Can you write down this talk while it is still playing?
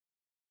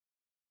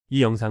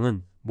이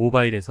영상은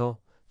모바일에서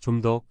좀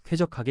더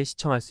쾌적하게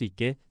시청할 수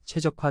있게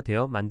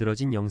최적화되어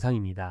만들어진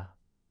영상입니다.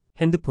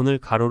 핸드폰을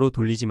가로로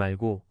돌리지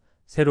말고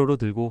세로로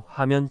들고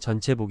화면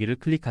전체 보기를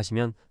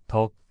클릭하시면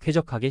더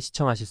쾌적하게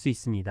시청하실 수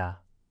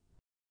있습니다.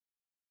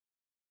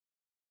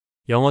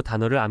 영어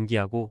단어를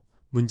암기하고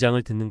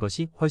문장을 듣는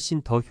것이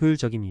훨씬 더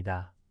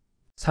효율적입니다.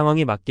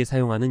 상황에 맞게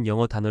사용하는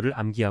영어 단어를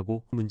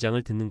암기하고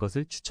문장을 듣는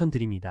것을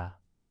추천드립니다.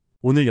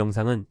 오늘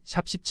영상은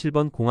샵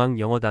 17번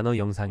공항영어단어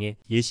영상에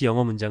예시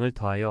영어 문장을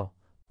더하여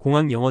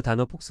공항영어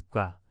단어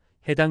복습과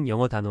해당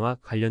영어 단어와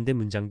관련된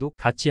문장도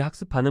같이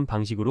학습하는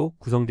방식으로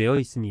구성되어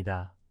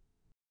있습니다.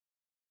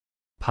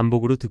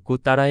 반복으로 듣고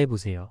따라해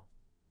보세요.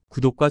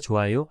 구독과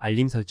좋아요,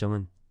 알림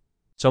설정은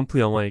점프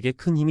영어에게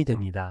큰 힘이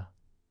됩니다.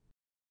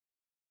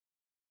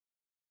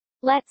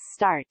 Let's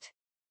start.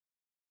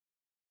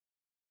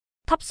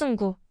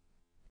 탑승구,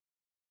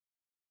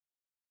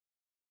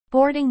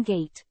 Boarding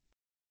gate.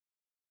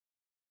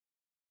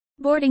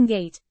 boarding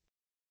gate,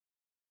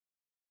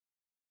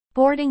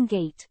 Boarding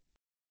gate.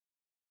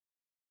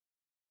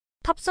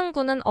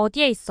 탑승구는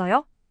어디에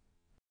있어요?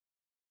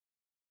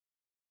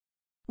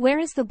 Where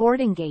is the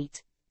boarding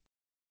gate?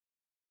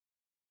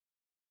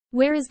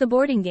 Where is the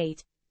boarding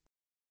gate?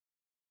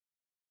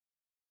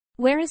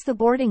 Where is the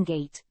boarding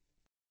gate?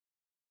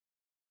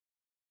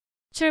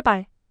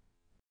 출발,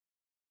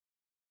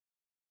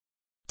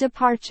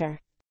 Departure.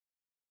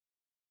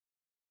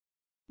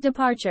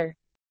 departure,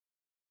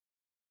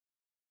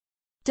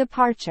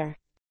 Departure.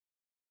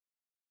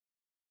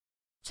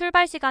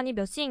 출발 시간이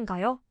몇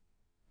시인가요?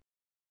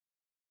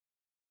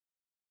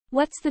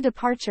 What's the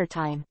departure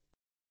time?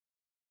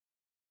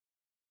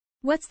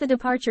 What's the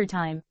departure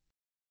time?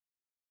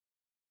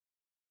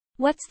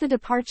 What's the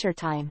departure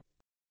time?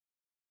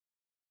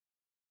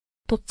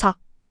 도착,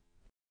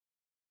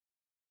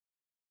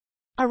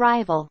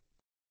 Arrival.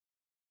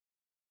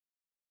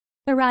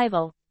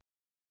 arrival,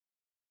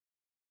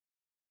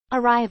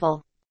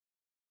 Arrival.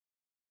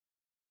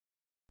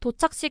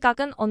 도착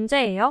시각은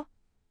언제예요?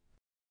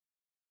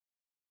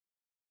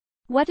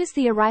 What is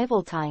the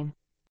arrival time?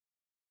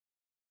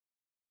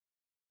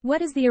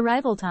 What is the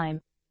arrival time?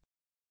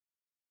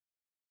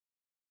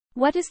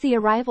 What is the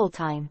arrival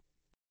time?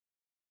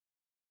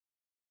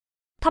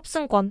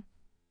 탑승권,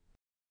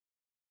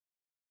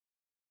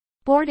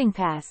 Boarding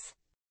pass.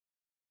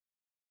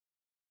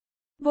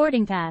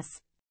 boarding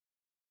pass,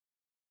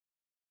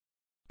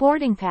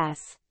 Boarding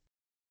pass.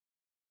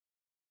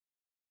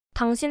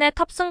 당신의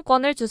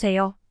탑승권을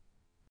주세요.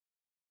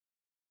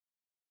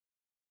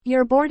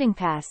 Your boarding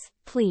pass,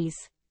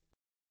 please.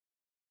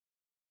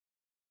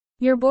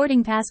 Your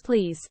boarding pass,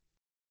 please.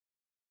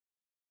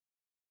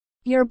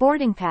 Your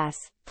boarding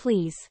pass,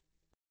 please.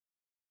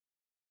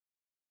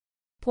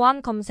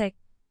 보안 검색,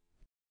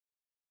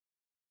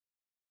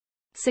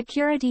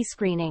 Security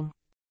screening.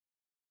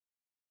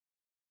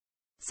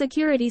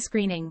 security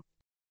screening,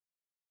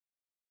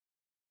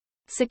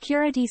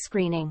 Security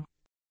screening.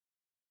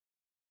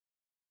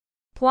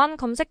 보안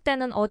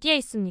검색대는 어디에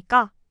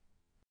있습니까?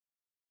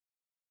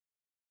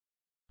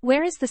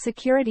 Where is the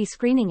security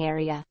screening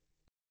area?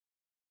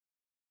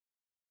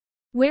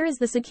 Where is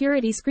the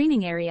security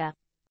screening area?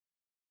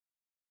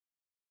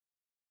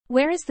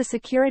 Where is the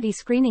security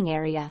screening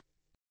area?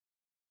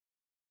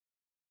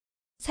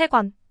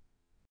 세관,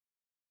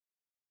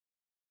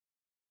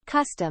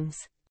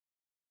 Customs.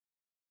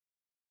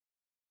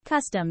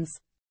 customs,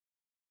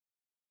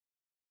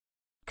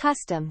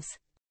 Customs.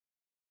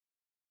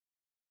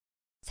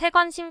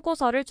 세관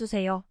신고서를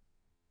주세요.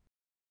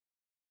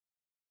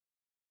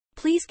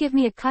 Please give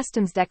me a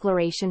customs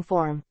declaration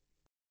form.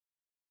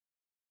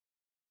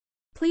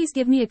 Please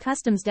give me a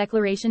customs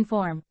declaration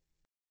form.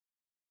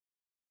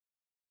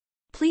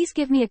 Please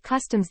give me a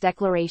customs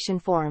declaration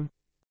form.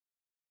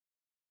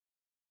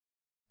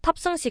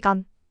 탑승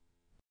시간,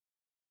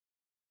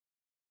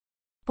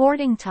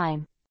 Boarding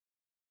time.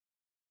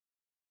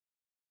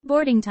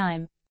 boarding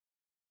time,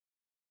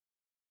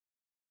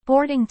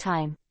 Boarding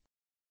time.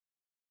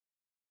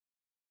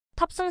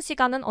 탑승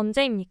시간은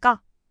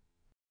언제입니까?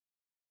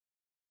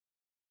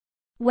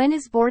 When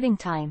is boarding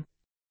time?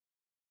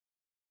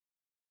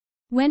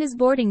 When is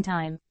boarding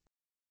time?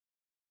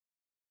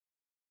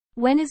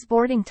 When is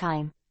boarding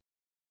time?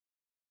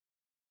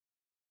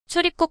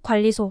 출입국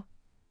관리소,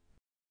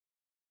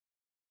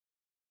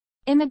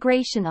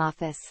 Immigration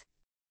office.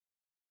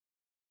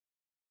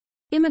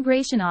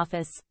 immigration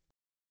office,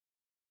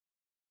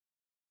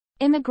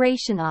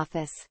 Immigration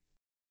office.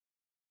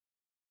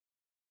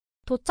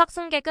 도착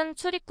승객은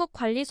출입국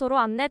관리소로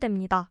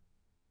안내됩니다.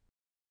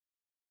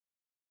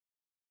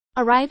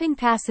 Arriving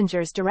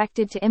passengers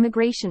directed to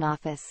immigration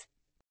office.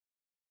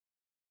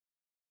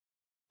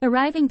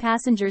 Arriving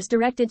passengers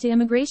directed to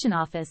immigration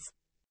office.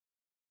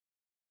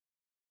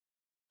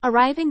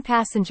 Arriving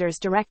passengers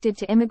directed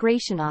to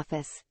immigration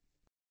office.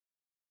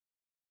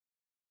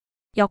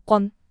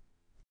 여권,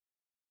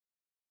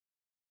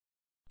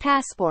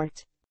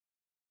 Passport.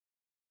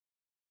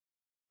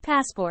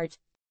 passport,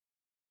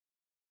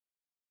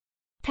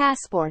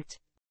 Passport.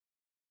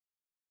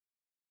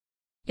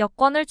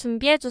 여권을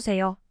준비해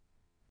주세요.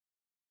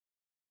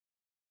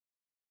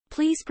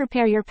 Please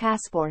prepare your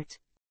passport.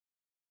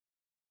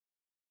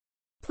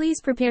 Please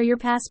prepare your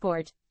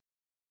passport.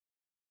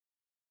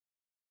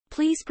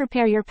 Please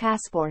prepare your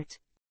passport.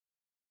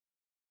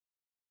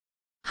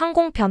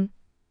 항공편,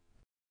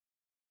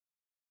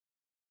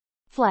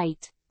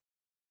 Flight.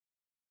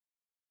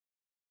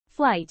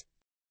 Flight.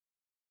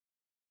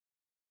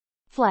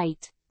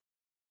 Flight.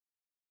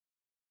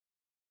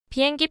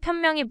 비행기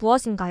편명이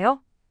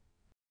무엇인가요?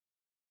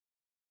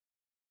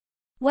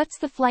 What's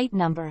the flight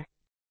number?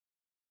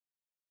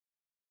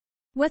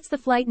 What's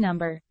the flight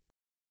number?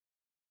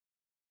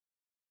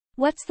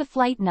 What's the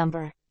flight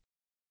number?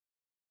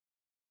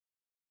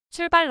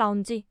 출발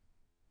라운지,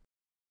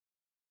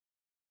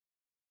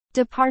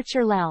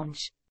 Departure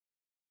lounge.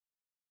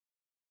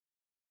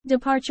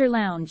 Departure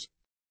lounge.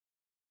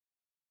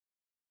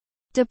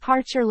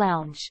 Departure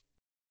lounge.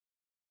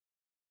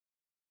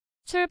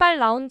 출발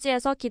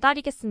라운지에서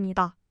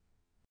기다리겠습니다.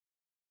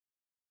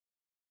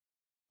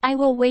 I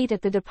will wait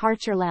at the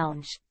departure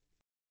lounge.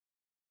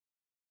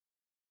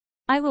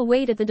 I will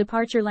wait at the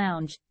departure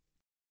lounge.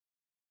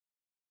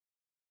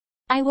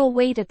 I will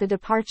wait at the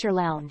departure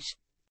lounge.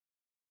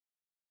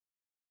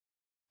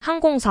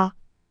 항공사,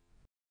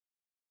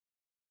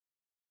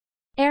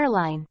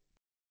 Airline.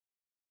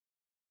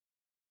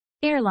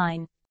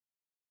 Airline.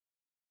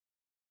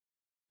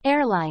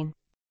 Airline.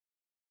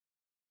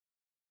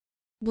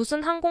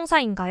 무슨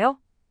항공사인가요?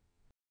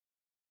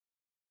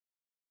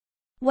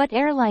 What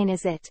airline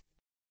is it?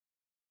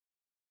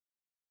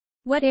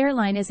 What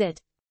airline is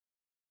it?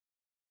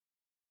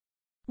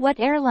 What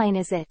airline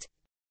is it?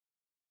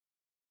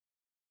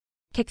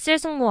 객실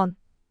승무원,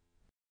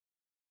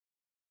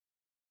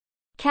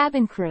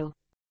 Cabin crew.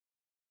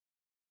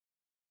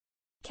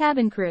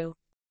 Cabin crew.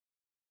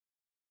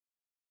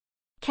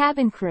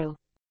 Cabin crew.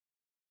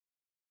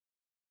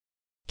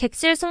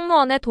 객실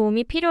승무원의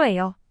도움이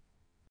필요해요.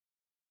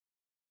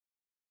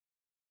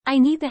 I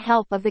need the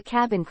help of the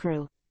cabin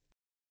crew.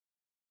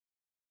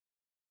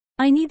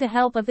 I need the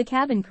help of the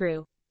cabin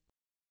crew.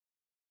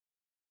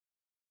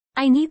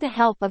 I need the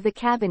help of the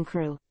cabin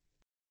crew.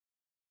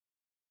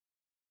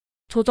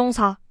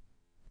 조종사,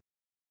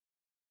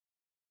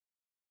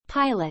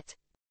 Pilot.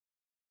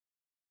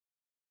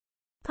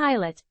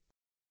 Pilot.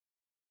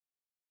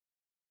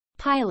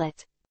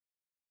 Pilot.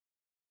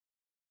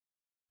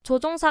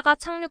 조종사가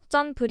착륙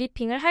전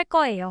브리핑을 할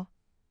거예요.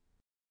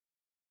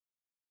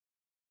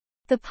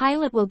 The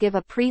pilot will give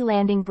a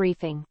pre-landing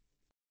briefing.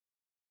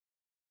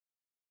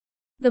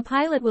 The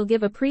pilot will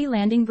give a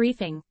pre-landing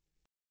briefing.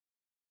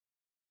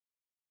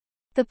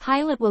 The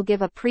pilot will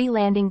give a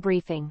pre-landing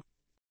briefing.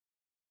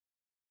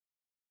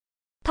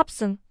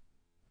 탑승,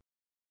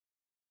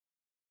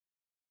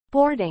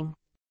 Boarding.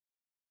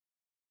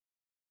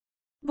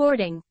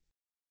 Boarding.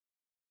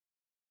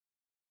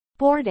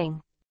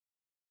 Boarding.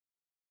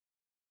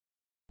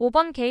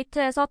 5번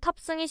게이트에서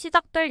탑승이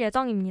시작될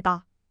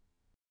예정입니다.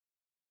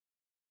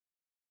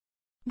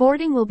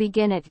 Boarding will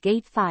begin at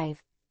Gate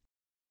 5.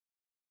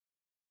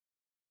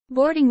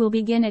 Boarding will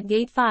begin at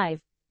Gate 5.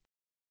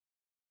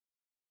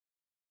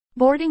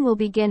 Boarding will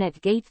begin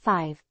at Gate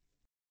 5.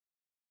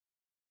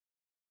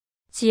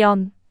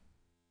 지연,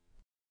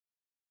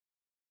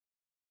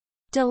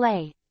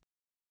 Delay.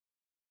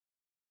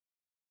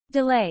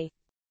 Delay.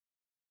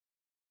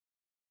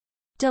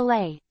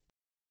 Delay.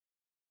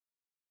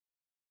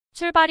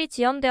 출발이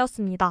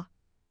지연되었습니다.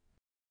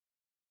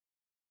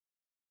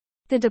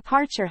 The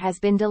departure has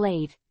been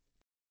delayed.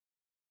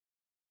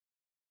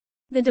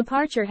 The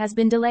departure has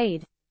been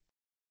delayed.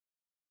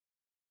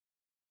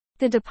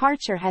 The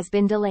departure has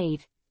been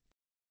delayed.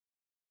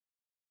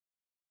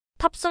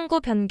 탑승구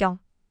변경,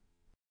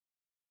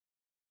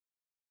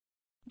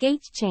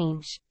 Gate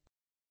change.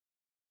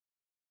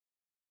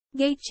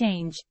 Gate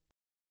change.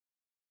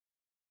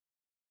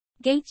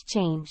 Gate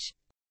change.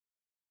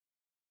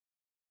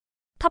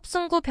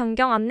 탑승구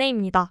변경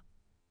안내입니다.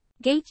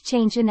 Gate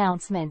change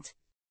announcement.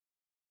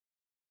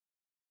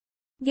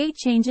 Gate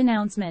change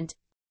announcement.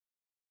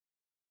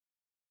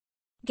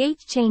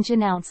 Gate change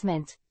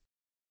announcement.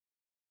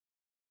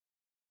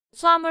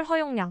 수화물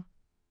허용량,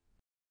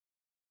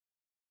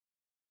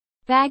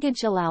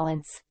 Baggage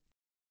allowance.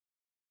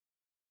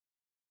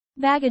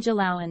 Baggage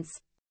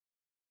allowance.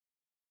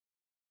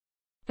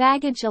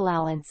 Baggage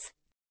allowance.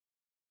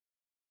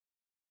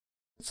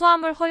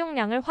 수화물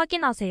허용량을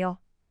확인하세요.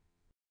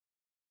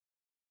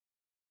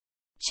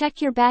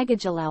 Check your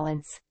baggage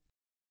allowance.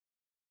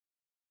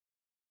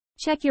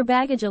 Check your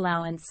baggage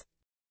allowance.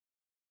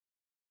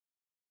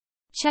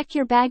 Check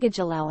your baggage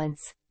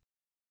allowance.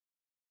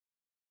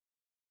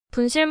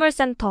 분실물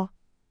센터,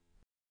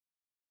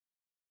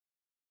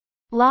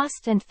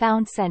 Lost and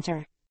found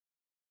center.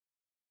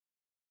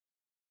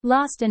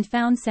 Lost and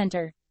found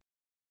center.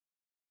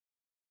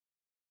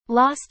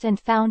 Lost and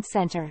found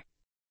center.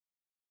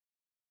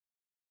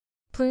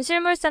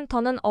 분실물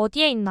센터는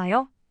어디에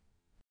있나요?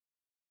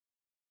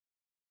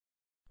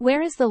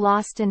 Where is the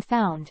lost and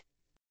found?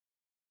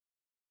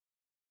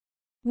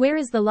 Where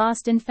is the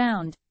lost and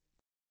found?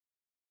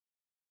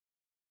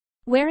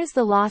 Where is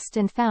the lost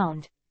and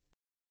found?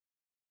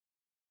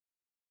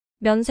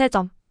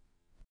 면세점,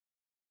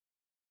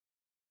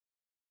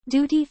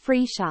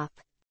 Duty-free shop.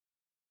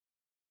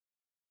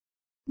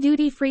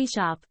 Duty-free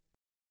shop.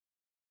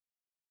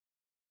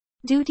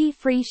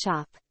 Duty-free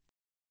shop.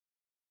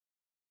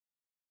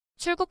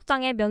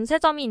 출국장에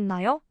면세점이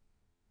있나요?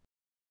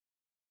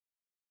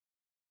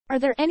 Are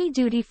there any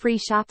duty-free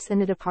shops in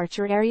the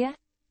departure area?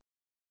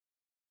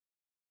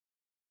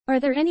 Are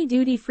there any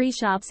duty-free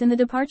shops in the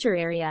departure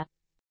area?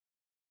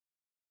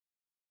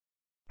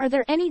 Are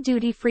there any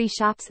duty-free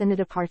shops in the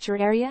departure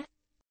area?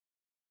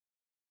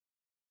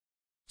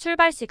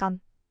 출발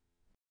시간.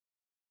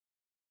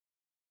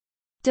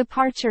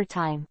 Departure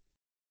time.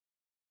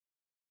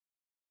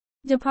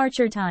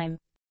 Departure time.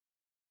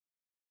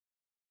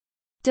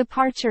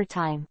 Departure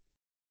time.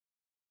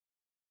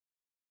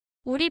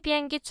 우리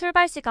비행기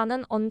출발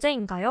시간은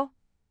언제인가요?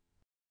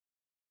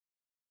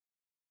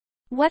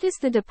 What is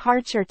the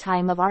departure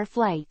time of our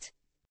flight?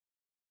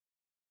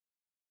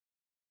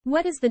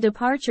 What is the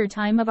departure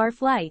time of our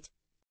flight?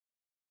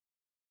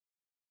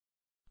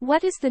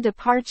 What is the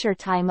departure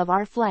time of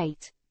our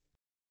flight?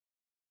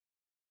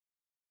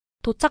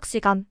 도착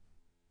시간.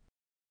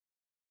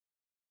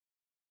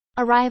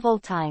 Arrival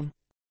time.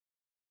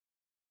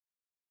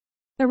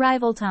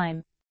 Arrival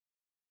time.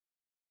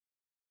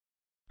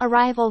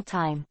 Arrival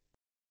time.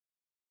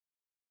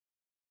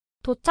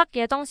 도착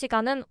예정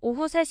시간은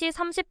오후 3시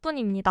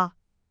 30분입니다.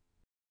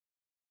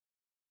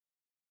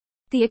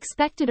 The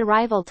expected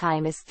arrival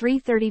time is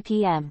 3:30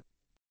 p.m.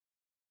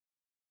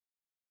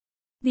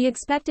 The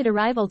expected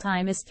arrival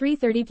time is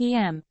 3:30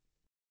 p.m.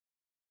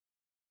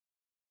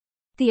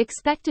 The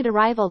expected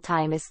arrival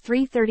time is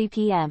 3:30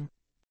 p.m.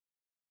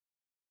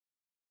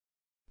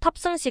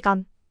 탑승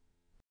시간.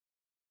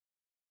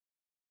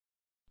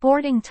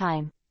 Boarding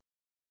time.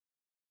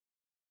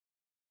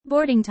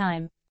 Boarding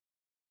time.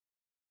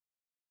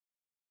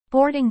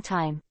 Boarding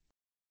time.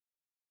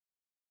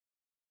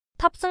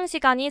 탑승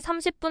시간이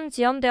 30분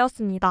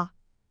지연되었습니다.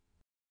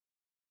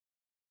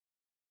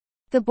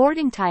 The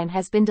boarding time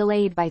has been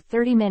delayed by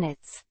 30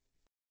 minutes.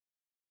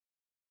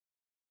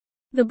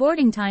 The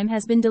boarding time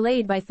has been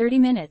delayed by 30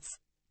 minutes.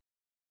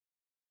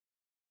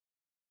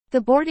 The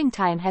boarding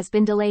time has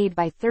been delayed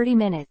by 30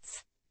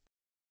 minutes.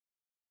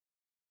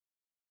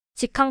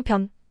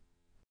 직항편.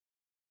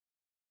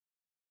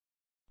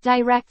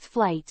 Direct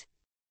flight.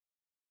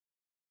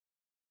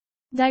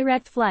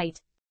 Direct flight.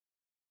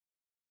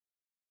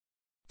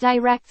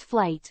 Direct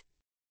flight.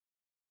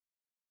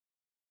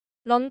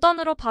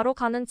 런던으로 바로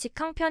가는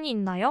직항편이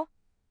있나요?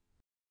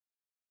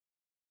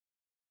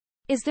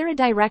 Is there a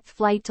direct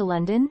flight to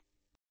London?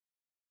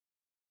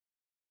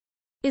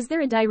 Is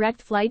there a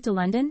direct flight to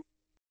London?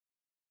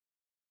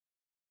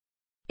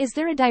 Is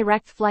there a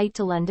direct flight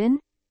to London?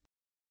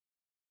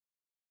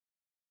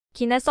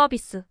 기내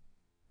서비스.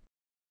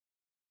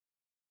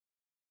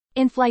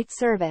 In-flight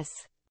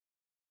service.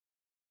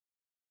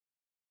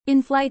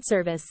 In-flight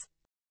service.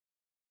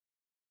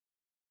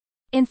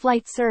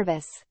 In-flight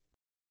service.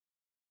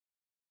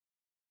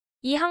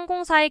 이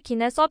항공사의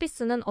기내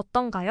서비스는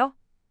어떤가요?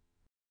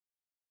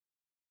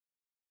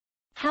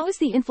 How is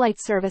the in-flight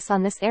service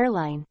on this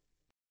airline?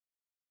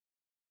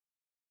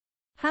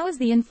 How is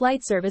the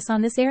in-flight service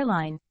on this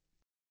airline?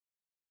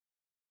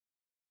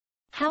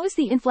 How is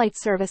the in-flight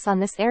service on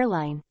this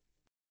airline?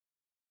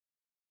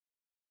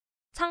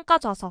 창가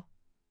좌석.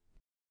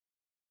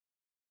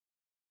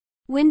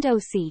 Window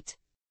seat.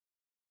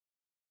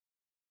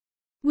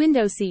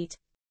 Window seat.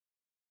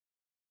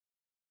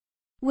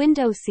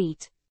 Window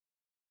seat.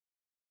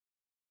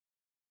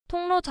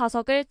 통로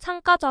좌석을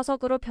창가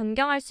좌석으로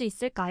변경할 수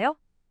있을까요?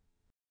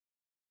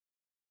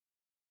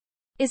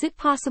 Is it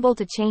possible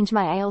to change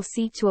my aisle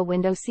seat to a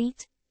window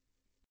seat?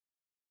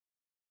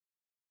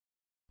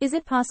 Is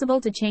it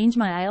possible to change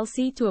my aisle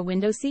seat to a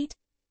window seat?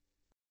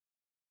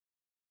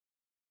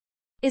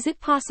 Is it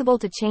possible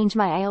to change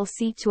my aisle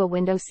seat to a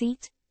window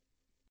seat?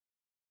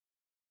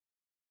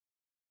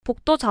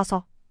 복도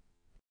좌석.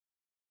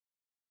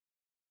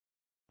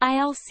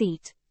 Aisle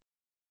seat.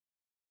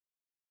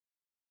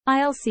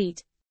 Aisle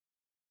seat.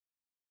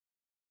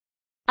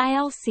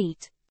 Aisle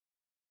seat.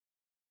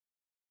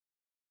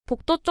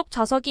 복도 쪽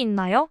좌석이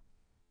있나요?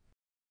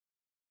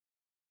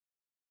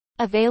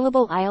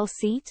 Available aisle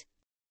seat.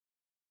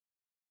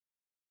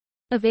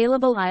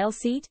 Available aisle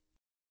seat.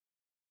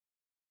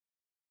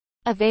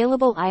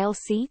 Available aisle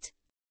seat.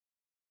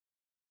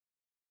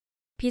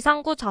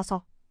 비상구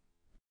좌석.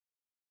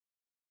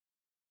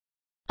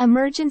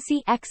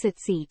 Emergency exit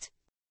seat.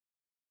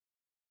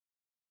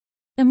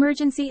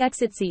 Emergency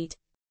exit seat.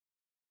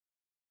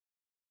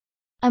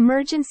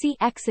 Emergency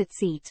exit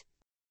seat.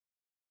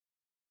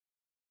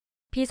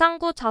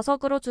 비상구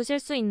좌석으로 주실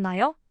수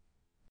있나요?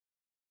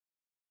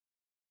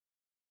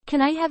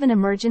 Can I have an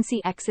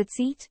emergency exit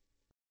seat?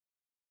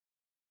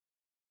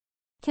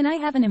 Can I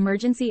have an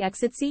emergency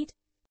exit seat?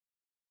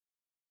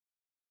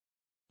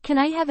 Can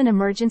I have an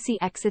emergency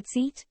exit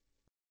seat?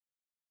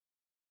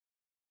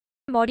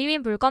 머리 위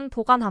물건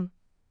보관함.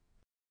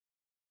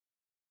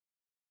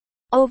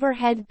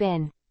 Overhead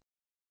bin.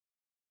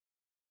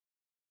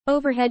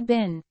 Overhead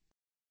bin.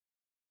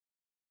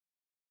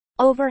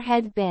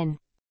 Overhead bin.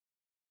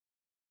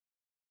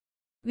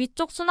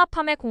 위쪽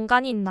수납함에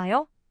공간이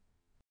있나요?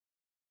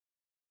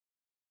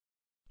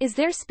 Is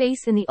there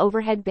space in the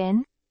overhead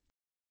bin?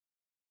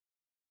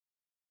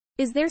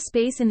 Is there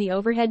space in the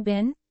overhead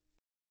bin?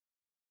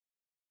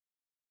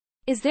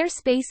 Is there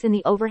space in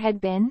the overhead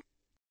bin?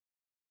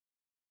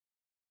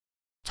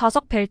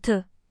 좌석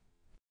벨트,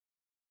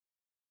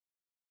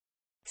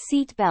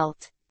 Seat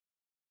belt.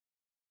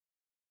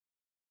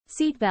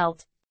 Seat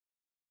belt.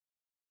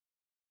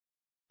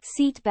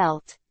 Seat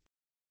belt.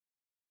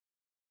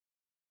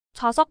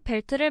 좌석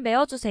벨트를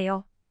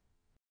매어주세요.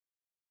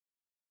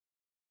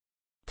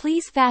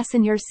 Please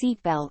fasten your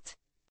seat belt.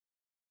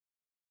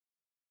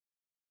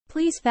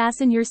 Please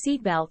fasten your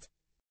seat belt.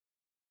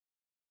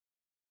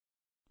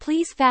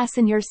 Please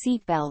fasten your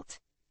seat belt.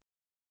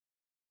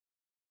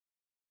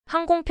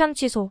 항공편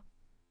취소,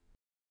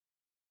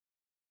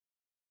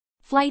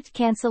 Flight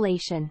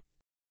cancellation.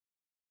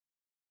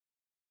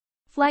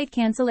 Flight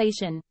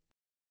cancellation.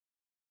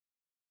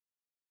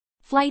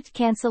 Flight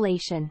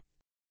cancellation.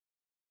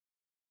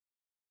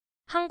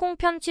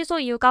 항공편 취소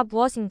이유가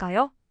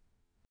무엇인가요?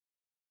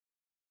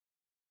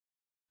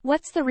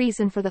 What's the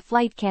reason for the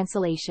flight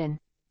cancellation?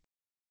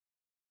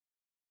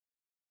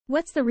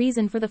 What's the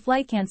reason for the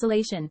flight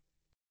cancellation?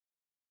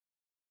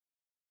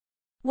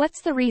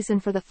 What's the reason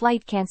for the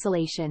flight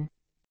cancellation?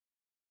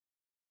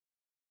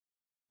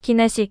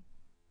 기내식,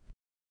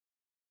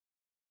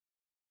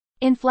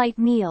 In-flight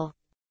meal.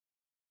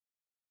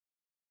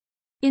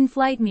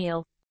 In-flight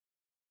meal.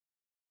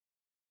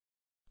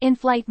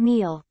 In-flight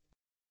meal.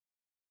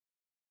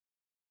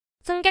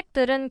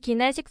 승객들은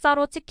기내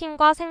식사로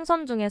치킨과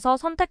생선 중에서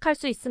선택할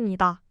수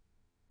있습니다.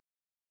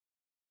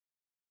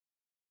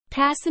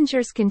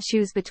 Passengers can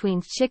choose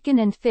between chicken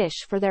and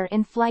fish for their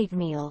in-flight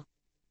meal.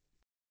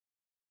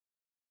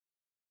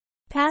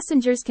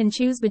 Passengers can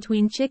choose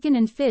between chicken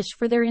and fish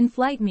for their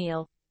in-flight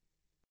meal.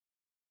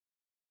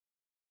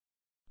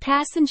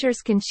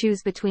 Passengers can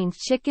choose between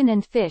chicken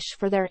and fish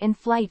for their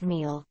in-flight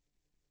meal.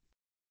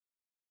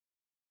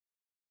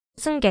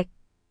 승객,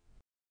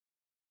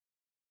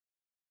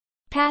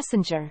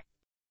 Passenger.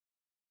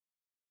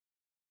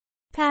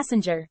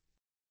 Passenger.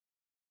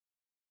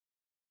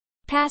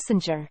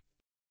 Passenger.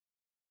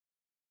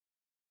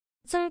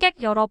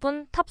 승객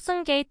여러분,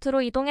 탑승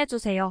게이트로 이동해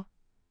주세요.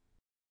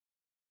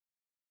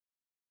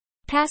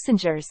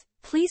 Passengers,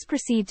 please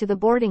proceed to the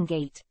boarding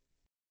gate.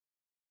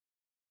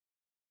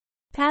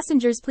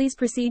 Passengers, please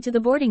proceed to the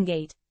boarding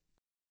gate.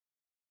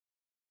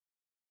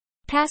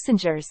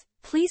 Passengers,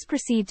 please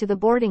proceed to the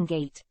boarding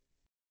gate.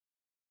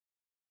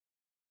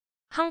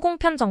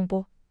 항공편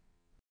정보,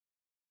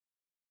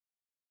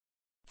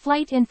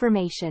 Flight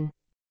information.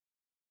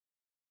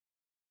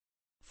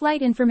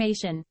 Flight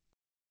information.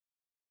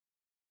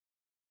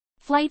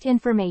 Flight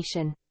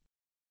information.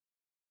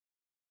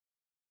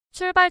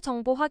 출발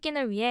정보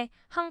확인을 위해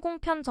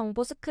항공편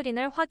정보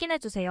스크린을 확인해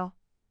주세요.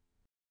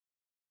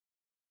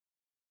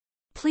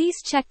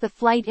 Please check the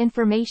flight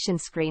information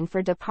screen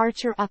for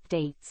departure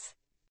updates.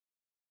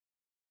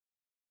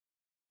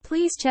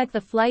 Please check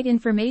the flight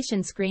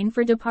information screen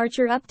for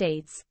departure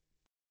updates.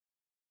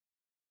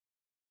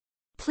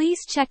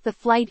 Please check the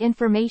flight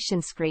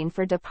information screen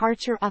for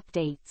departure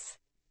updates.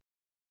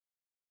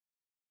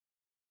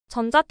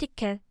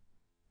 전자티켓,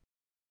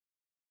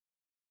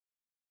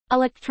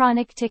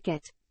 Electronic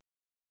ticket.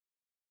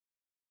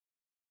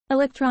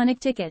 Electronic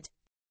ticket.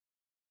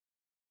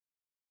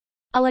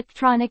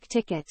 Electronic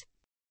ticket.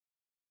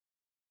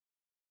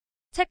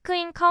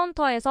 체크인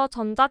카운터에서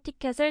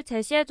전자티켓을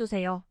제시해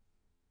주세요.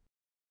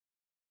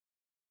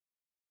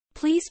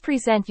 Please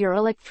present your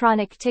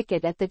electronic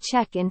ticket at the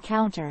check-in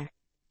counter.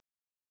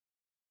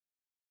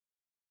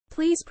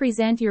 Please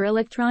present your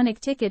electronic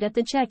ticket at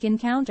the check-in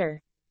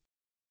counter.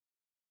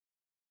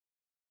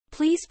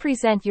 Please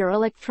present your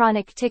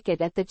electronic ticket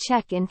at the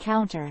check-in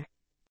counter.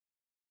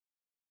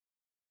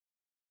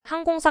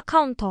 항공사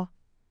카운터,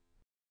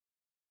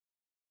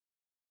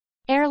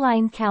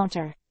 Airline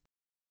counter.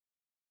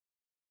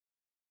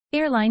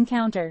 Airline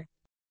counter.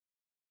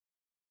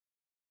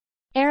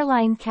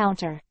 Airline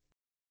counter.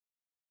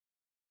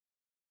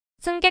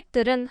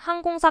 승객들은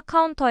항공사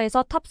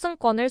카운터에서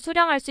탑승권을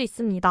수령할 수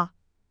있습니다.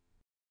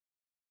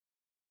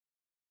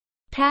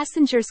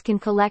 Passengers can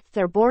collect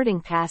their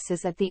boarding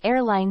passes at the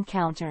airline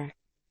counter.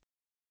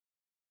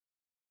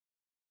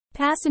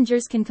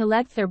 Passengers can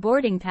collect their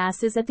boarding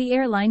passes at the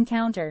airline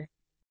counter.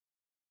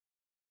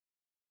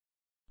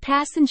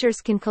 Passengers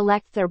can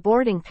collect their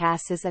boarding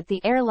passes at the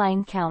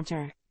airline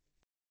counter.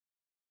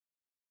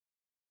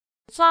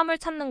 수화물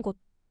찾는 곳,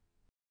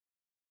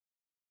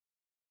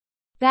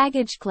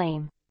 Baggage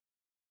claim.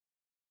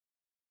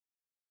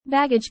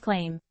 Baggage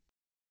claim.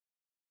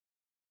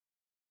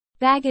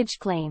 Baggage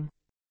claim.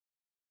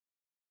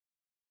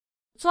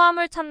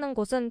 수화물 찾는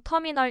곳은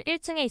터미널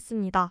 1층에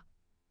있습니다.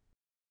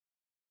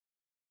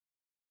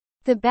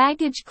 The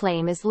baggage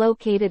claim is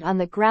located on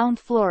the ground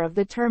floor of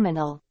the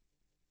terminal.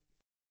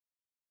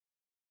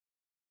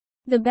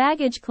 The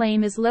baggage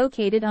claim is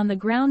located on the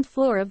ground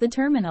floor of the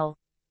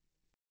terminal.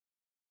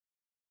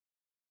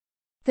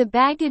 The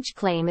baggage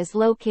claim is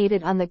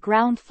located on the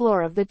ground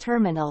floor of the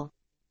terminal.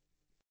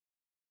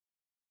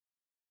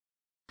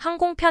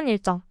 항공편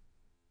일정.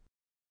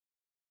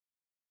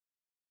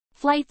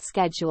 Flight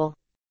schedule.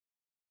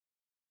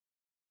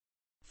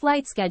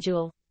 Flight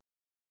schedule.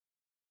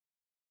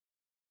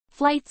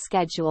 Flight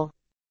schedule.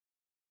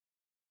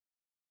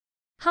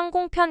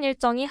 항공편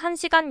일정이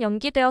 1시간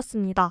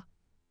연기되었습니다.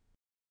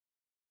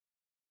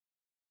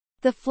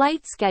 The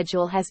flight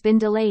schedule has been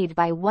delayed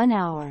by 1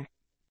 hour.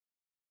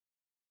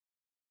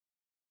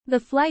 The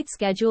flight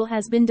schedule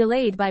has been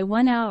delayed by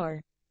 1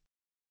 hour.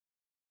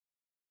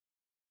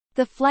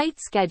 The flight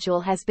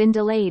schedule has been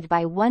delayed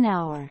by 1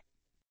 hour.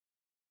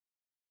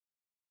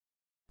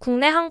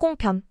 국내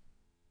항공편.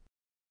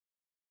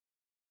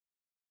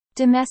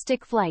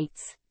 Domestic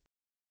flights.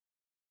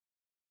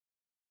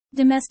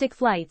 Domestic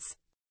flights.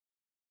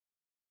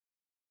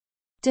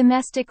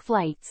 Domestic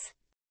flights.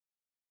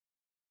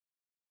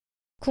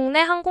 국내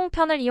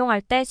항공편을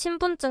이용할 때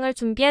신분증을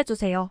준비해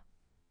주세요.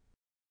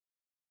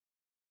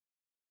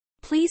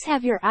 Please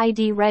have your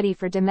ID ready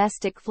for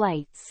domestic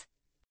flights.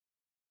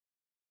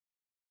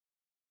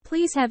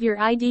 Please have your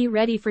ID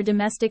ready for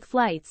domestic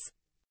flights.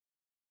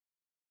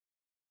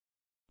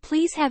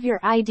 Please have your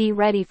ID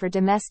ready for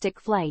domestic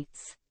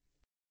flights.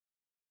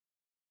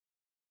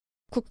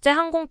 국제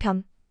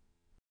항공편.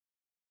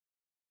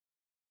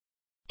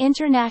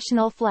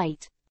 International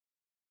flight.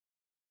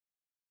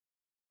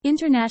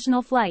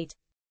 International flight.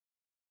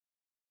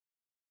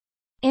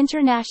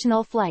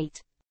 International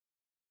flight.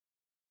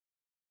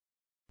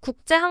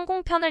 국제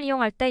항공편을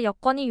이용할 때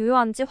여권이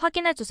유효한지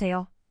확인해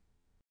주세요.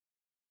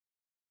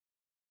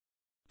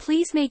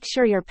 Please make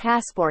sure your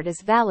passport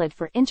is valid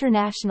for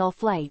international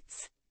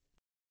flights.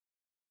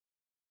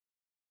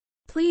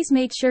 Please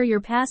make sure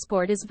your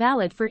passport is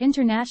valid for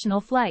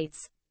international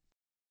flights.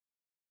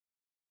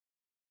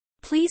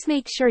 Please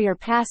make sure your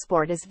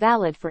passport is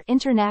valid for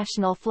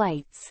international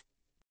flights.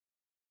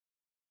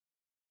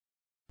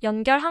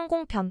 연결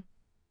항공편.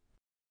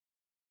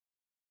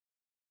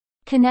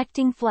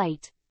 Connecting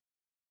flight.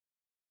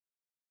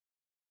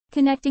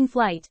 Connecting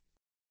flight.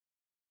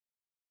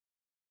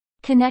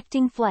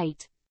 Connecting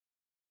flight.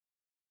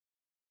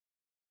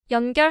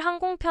 연결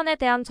항공편에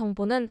대한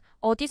정보는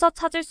어디서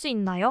찾을 수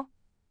있나요?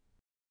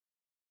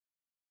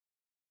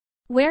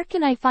 Where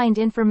can I find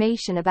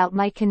information about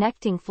my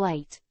connecting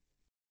flight?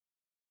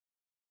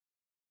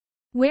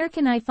 Where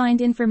can I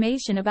find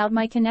information about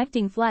my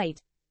connecting flight?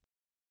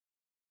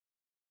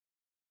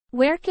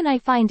 Where can I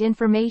find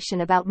information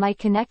about my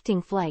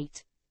connecting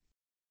flight?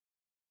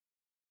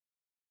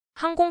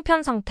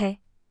 항공편 상태.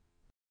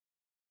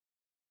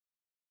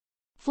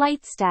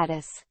 Flight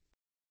status.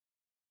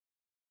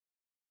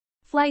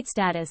 Flight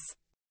status.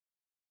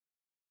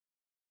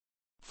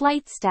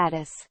 Flight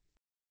status.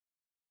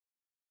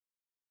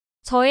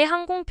 저의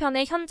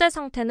항공편의 현재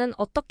상태는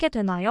어떻게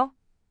되나요?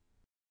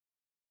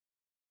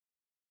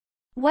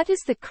 What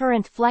is the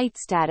current flight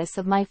status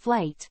of my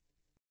flight?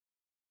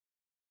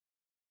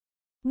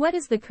 What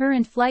is the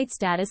current flight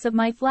status of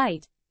my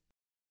flight?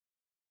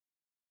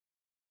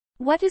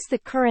 What is the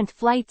current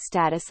flight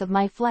status of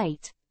my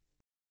flight?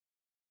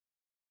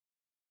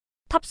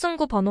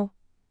 탑승구 번호.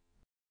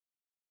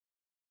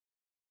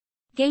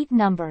 Gate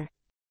number.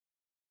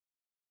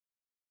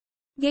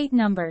 Gate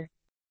number.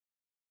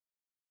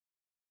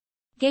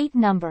 Gate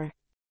number.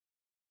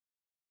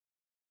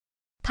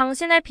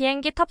 당신의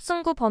비행기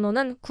탑승구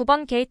번호는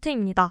 9번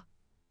게이트입니다.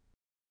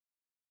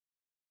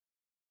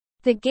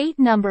 The gate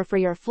number for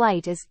your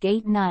flight is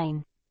gate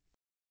 9.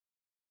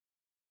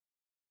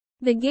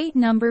 The gate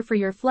number for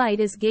your flight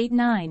is gate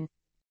 9.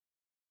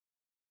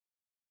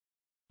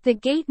 The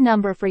gate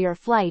number for your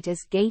flight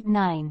is gate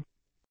 9.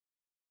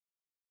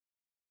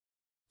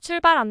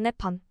 출발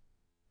안내판.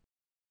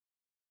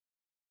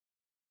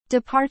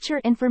 Departure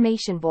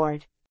information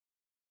board.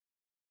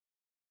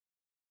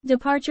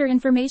 Departure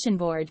information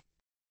board.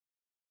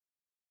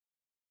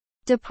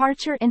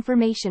 Departure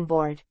information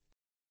board.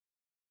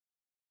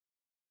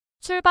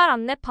 출발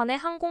안내판에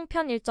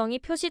항공편 일정이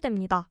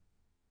표시됩니다.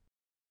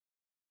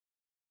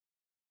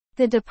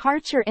 The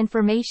departure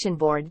information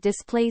board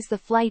displays the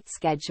flight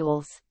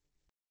schedules.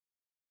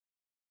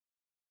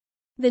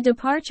 The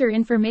departure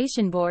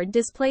information board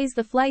displays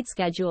the flight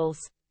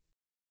schedules.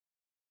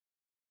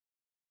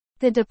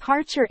 The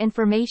departure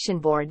information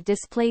board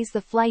displays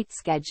the flight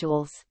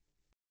schedules.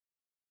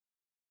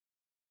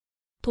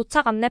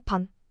 도착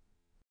안내판.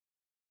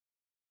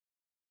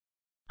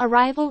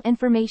 Arrival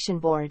information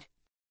board.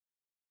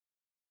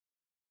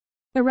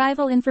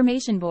 Arrival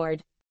information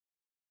board.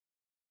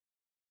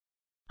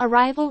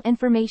 Arrival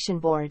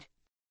information board.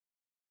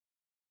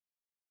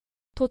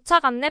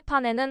 도착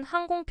안내판에는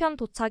항공편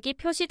도착이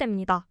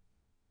표시됩니다.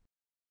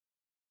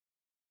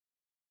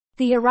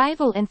 The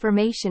arrival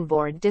information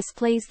board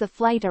displays the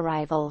flight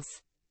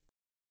arrivals.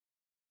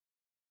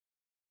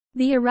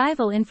 The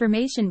arrival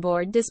information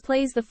board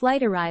displays the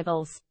flight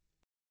arrivals.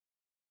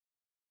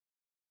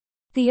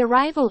 The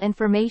arrival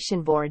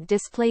information board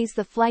displays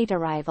the flight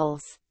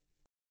arrivals.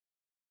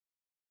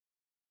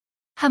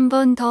 한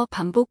번 더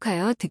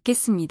반복하여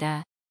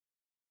듣겠습니다.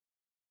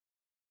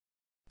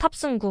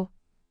 탑승구.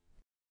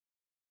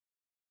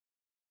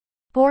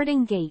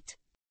 Boarding gate.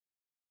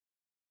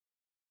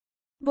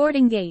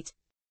 Boarding gate.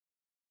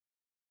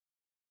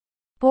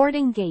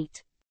 Boarding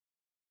gate.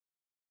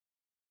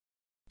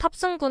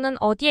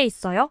 탑승구는 어디에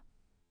있어요?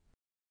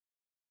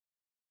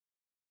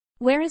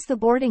 Where is the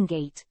boarding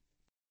gate?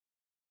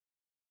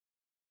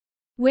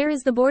 Where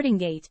is the boarding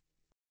gate?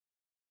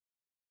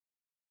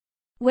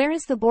 Where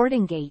is the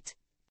boarding gate?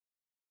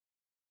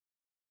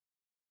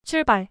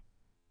 출발.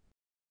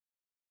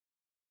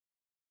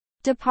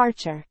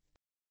 Departure.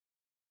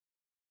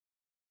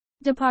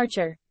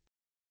 Departure.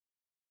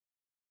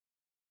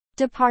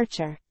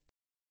 Departure.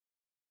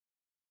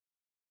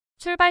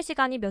 출발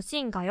시간이 몇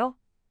시인가요?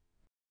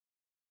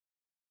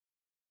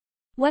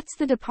 What's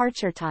the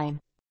departure time?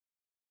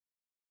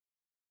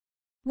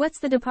 What's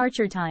the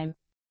departure time?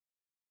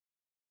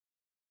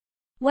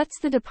 What's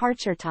the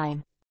departure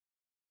time?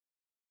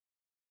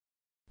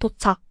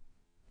 도착.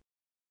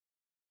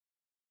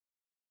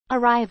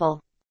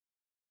 Arrival.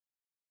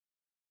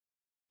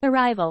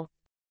 Arrival.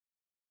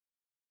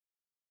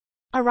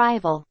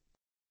 Arrival.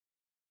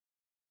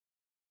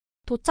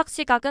 도착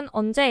시각은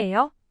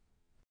언제예요?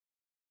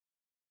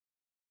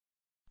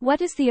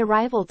 What is the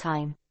arrival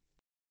time?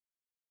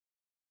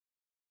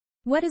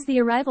 What is the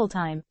arrival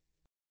time?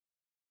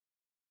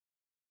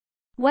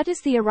 What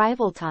is the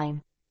arrival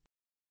time?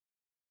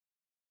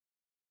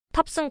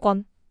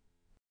 탑승권.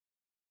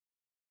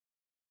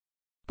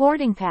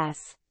 Boarding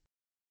pass.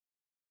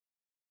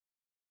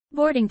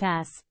 Boarding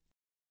pass.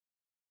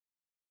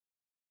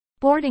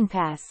 Boarding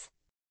pass.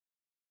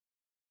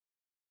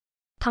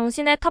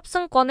 당신의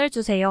탑승권을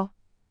주세요.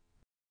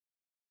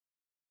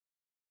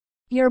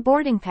 Your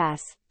boarding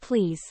pass,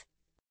 please.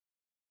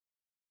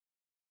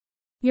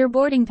 Your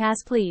boarding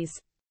pass, please.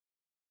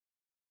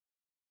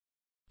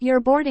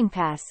 Your boarding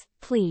pass,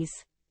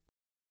 please.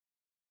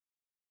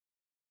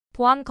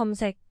 보안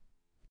검색.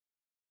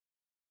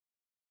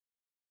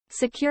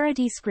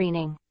 Security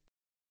screening.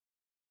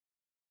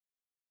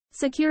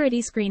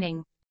 Security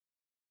screening.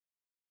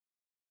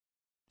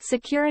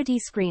 Security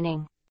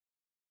screening.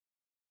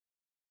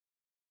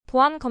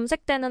 보안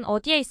검색대는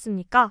어디에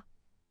있습니까?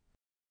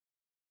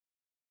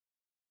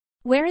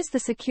 Where is the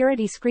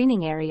security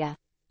screening area?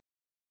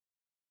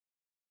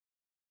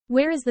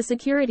 Where is the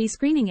security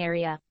screening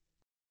area?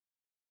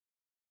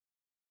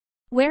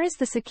 Where is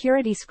the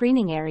security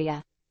screening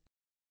area?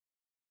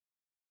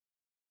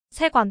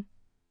 세관.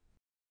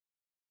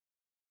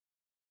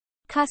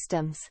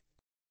 Customs.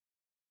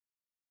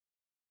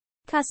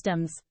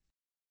 Customs.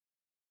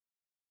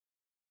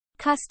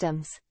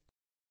 Customs.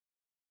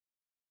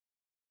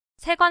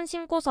 세관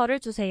신고서를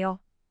주세요.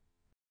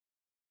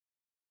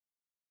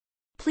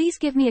 Please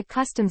give me a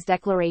customs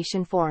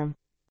declaration form.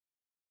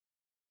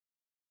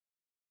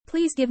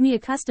 Please give me a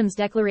customs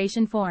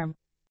declaration form.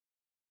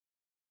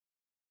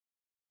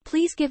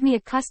 Please give me a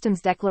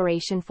customs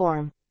declaration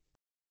form.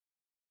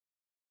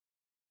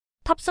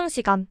 탑승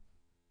시간.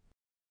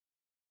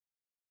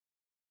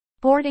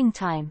 Boarding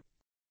time.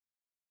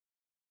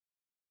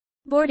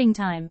 Boarding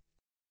time.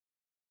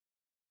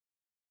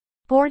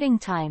 Boarding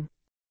time.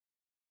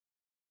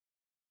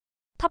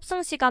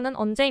 탑승 시간은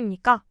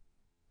언제입니까?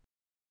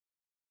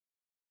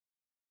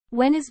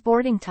 When is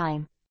boarding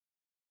time?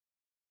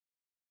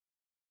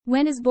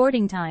 When is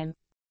boarding time?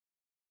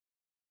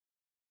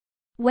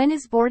 When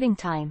is boarding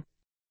time?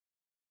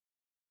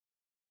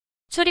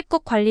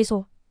 출입국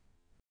관리소.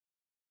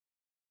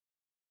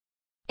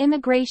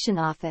 Immigration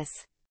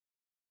office.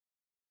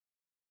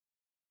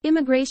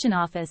 Immigration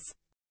office.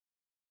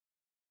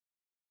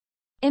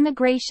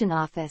 Immigration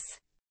office.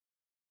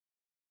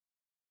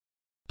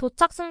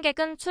 도착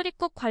승객은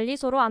출입국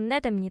관리소로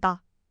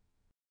안내됩니다.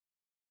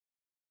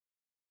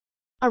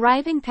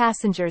 Arriving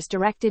passengers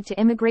directed to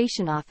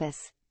immigration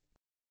office.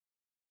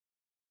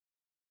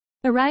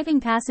 Arriving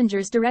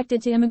passengers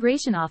directed to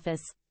immigration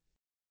office.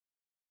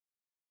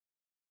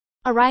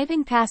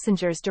 Arriving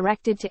passengers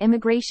directed to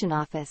immigration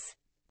office.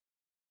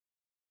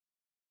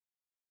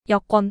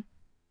 여권.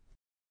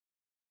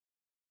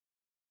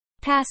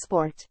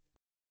 Passport.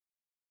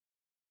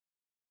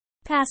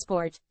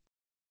 Passport.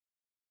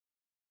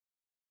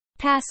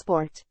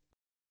 Passport.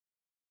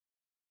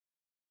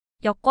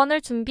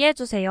 여권을 준비해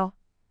주세요.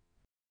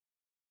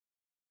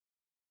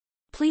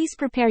 Please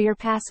prepare your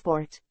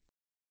passport.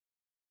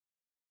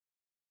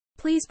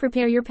 Please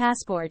prepare your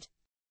passport.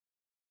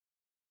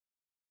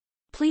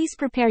 Please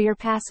prepare your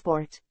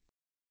passport.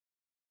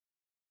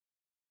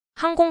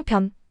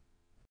 항공편.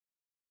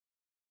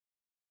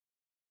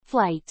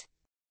 Flight.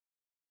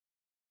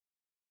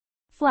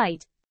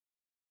 Flight.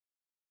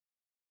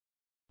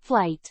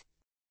 Flight.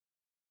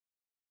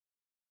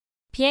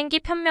 비행기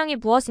편명이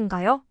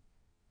무엇인가요?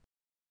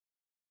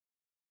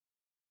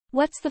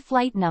 What's the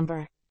flight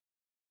number?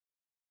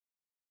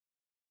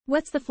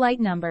 What's the flight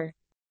number?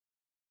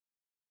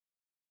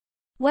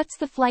 What's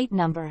the flight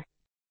number?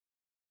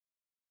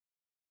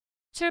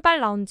 출발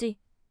라운지.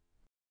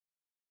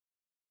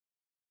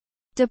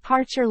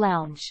 Departure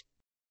lounge.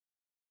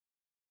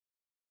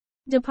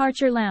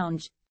 Departure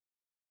lounge.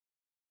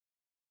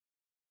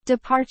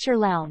 Departure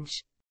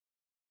lounge.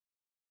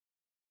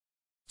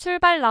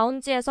 출발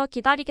라운지에서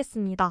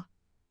기다리겠습니다.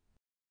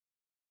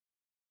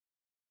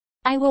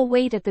 I will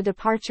wait at the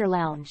departure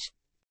lounge.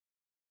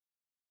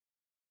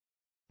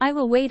 I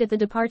will wait at the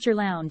departure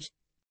lounge.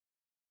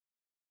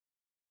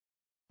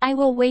 I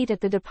will wait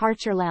at the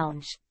departure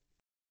lounge.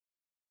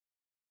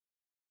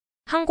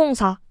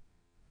 항공사,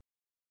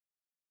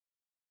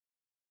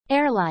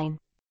 Airline.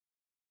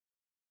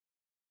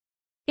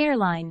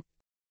 Airline.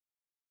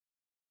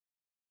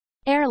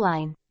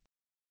 Airline.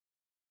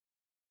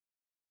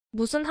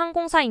 무슨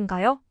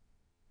항공사인가요?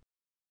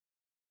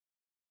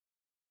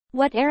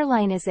 What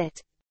airline is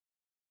it?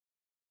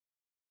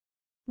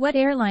 What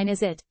airline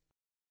is it?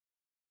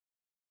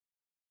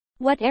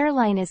 What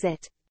airline is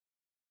it?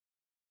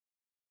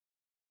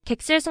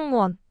 객실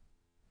승무원,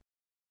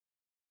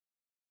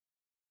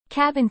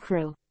 Cabin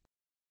crew.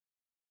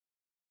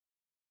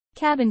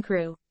 Cabin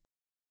crew.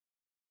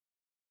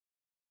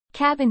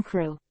 Cabin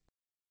crew.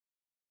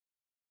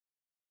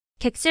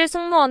 객실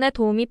승무원의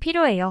도움이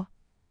필요해요.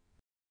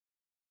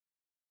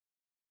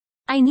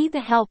 I need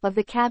the help of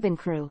the cabin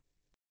crew.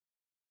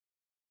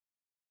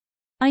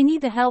 I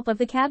need the help of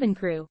the cabin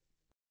crew.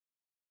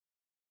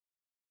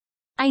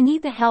 I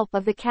need the help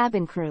of the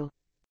cabin crew.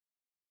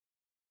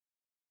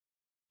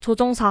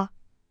 조종사,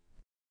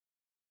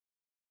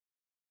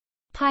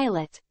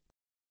 Pilot.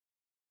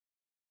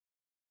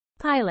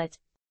 Pilot.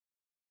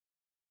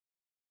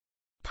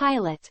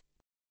 Pilot.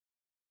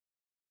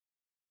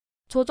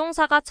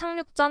 조종사가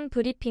착륙 전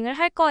브리핑을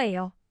할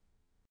거예요.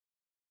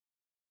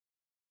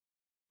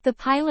 The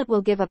pilot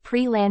will give a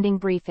pre-landing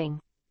briefing.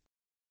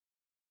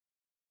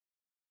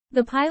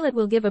 The pilot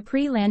will give a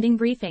pre-landing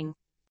briefing.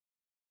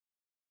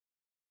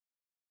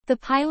 The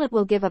pilot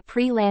will give a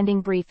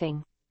pre-landing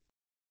briefing.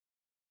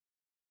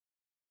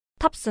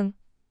 탑승,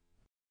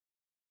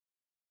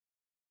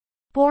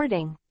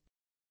 Boarding.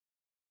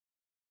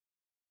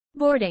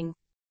 Boarding.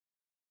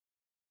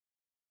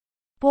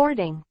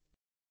 Boarding.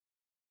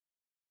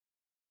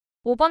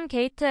 5번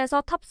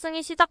게이트에서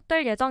탑승이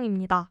시작될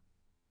예정입니다.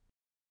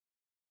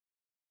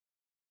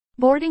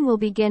 Boarding will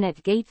begin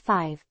at Gate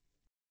 5.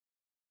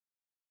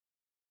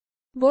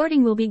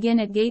 Boarding will begin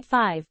at Gate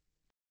 5.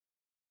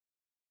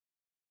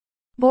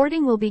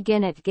 Boarding will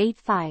begin at Gate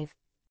 5.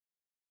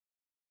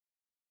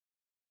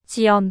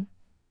 지연,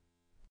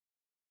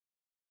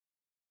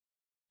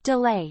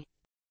 Delay.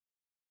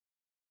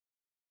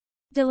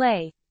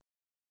 Delay.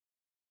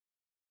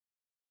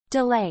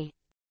 Delay.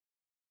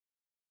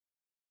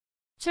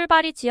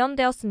 출발이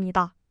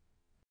지연되었습니다.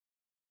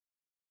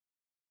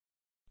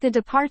 The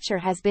departure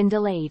has been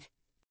delayed.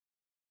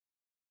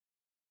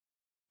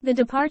 The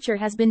departure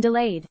has been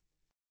delayed.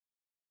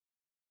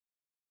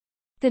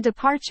 The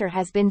departure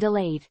has been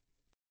delayed.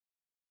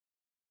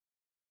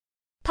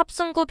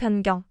 탑승구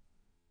변경,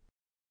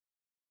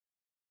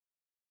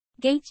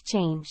 Gate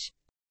change.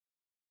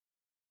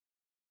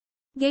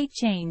 Gate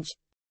change.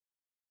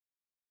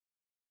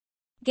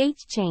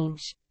 Gate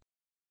change.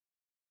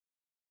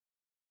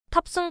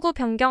 탑승구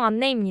변경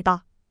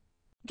안내입니다.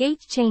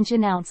 Gate change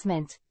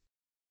announcement.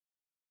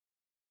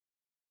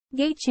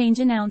 Gate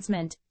change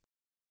announcement.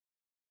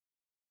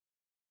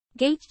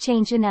 Gate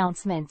change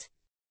announcement.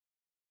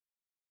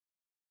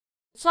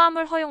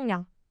 수화물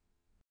허용량,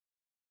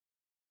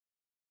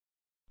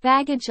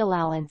 Baggage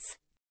allowance.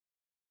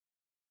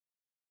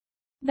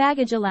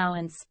 Baggage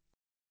allowance.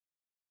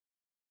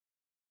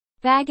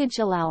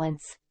 Baggage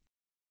allowance.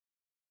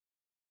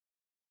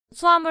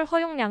 수화물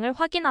허용량을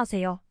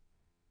확인하세요.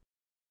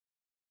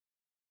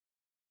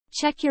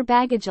 Check your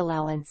baggage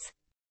allowance.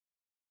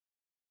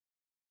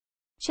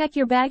 Check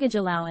your baggage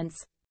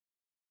allowance.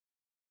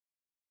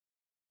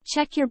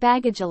 Check your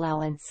baggage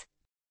allowance.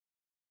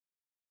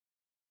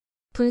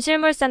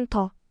 분실물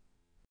센터,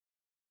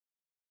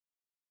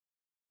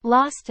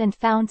 Lost and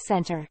found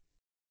center.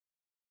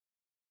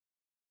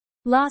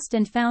 Lost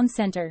and found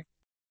center.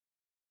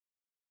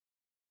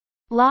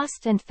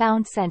 Lost and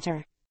found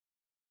center.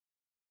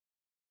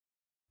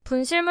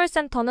 분실물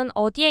센터는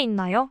어디에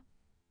있나요?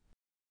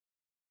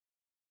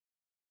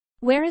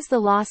 Where is the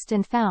lost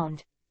and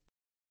found?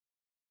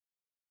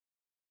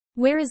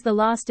 Where is the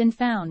lost and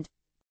found?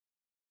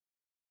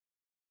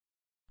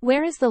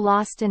 Where is the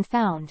lost and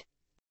found?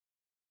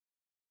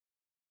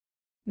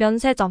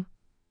 면세점,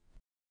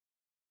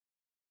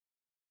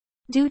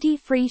 Duty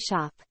free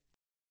shop.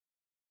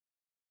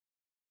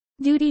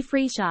 Duty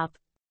free shop.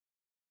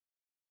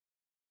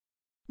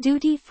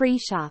 Duty free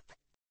shop.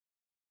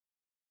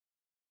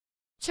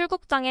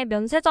 출국장에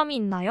면세점이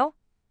있나요?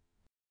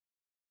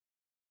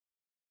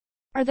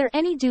 Are there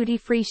any duty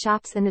free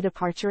shops in the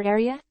departure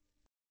area?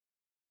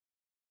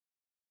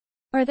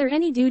 Are there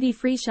any duty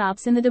free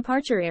shops in the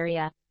departure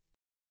area?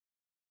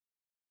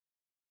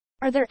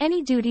 Are there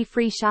any duty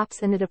free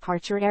shops in the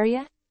departure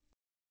area?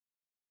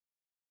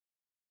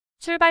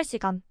 출발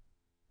시간,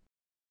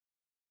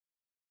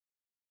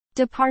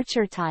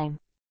 Departure time.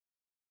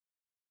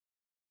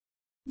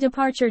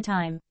 Departure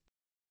time.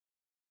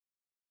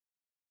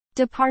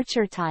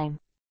 Departure time.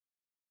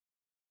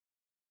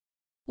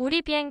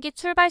 우리 비행기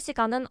출발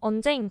시간은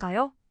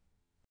언제인가요?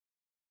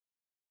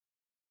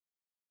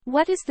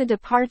 What is the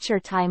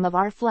departure time of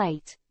our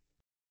flight?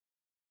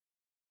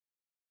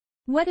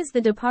 What is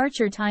the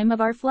departure time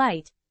of our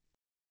flight?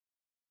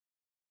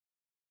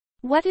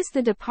 What is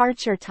the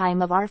departure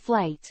time of our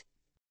flight?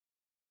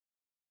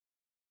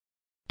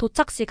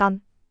 도착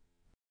시간,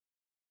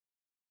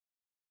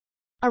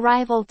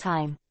 Arrival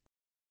time.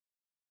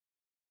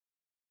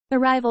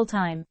 Arrival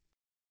time.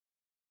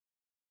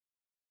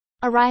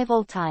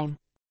 Arrival time.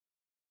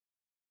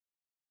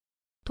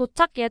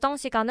 도착 예정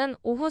시간은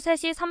오후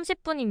 3시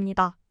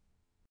 30분입니다.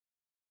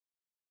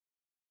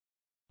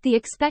 The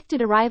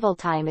expected arrival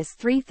time is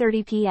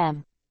 3:30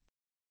 p.m.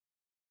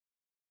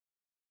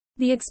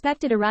 The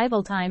expected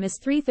arrival time is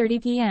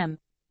 3:30 p.m.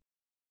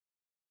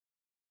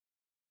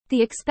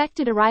 The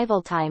expected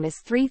arrival time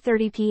is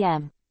 3:30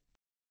 p.m.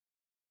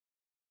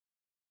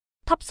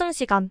 탑승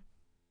시간,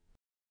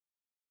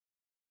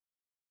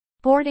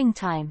 Boarding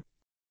time.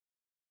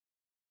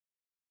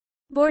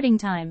 Boarding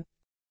time.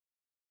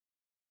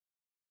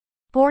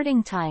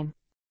 Boarding time.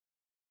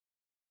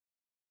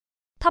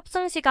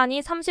 탑승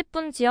시간이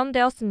 30분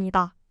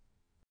지연되었습니다.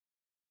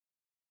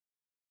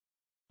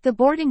 The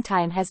boarding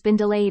time has been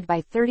delayed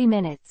by 30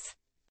 minutes.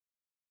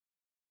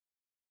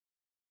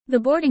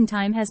 The boarding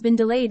time has been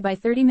delayed by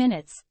 30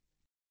 minutes.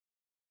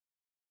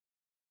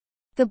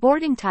 The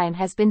boarding time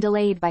has been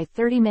delayed by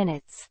 30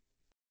 minutes.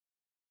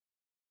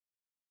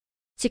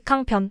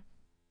 직항편,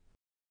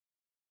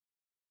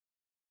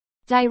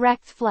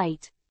 Direct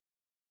flight.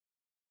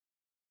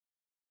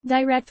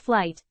 Direct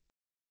flight.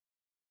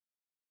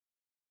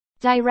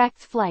 Direct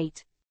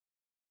flight.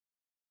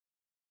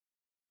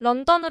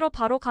 런던으로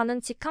바로 가는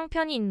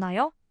직항편이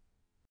있나요?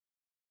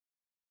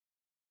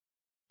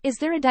 Is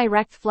there a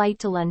direct flight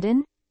to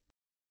London?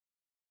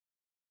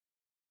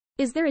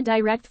 Is there a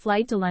direct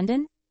flight to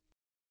London?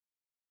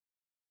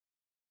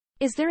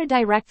 Is there a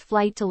direct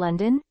flight to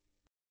London?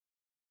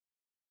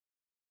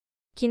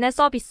 기내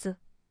서비스,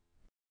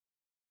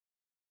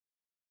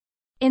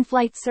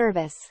 In-flight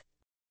service.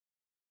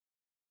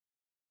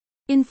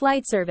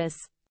 In-flight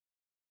service.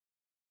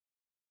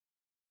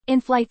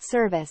 In-flight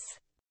service.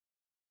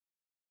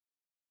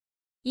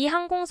 이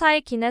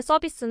항공사의 기내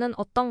서비스는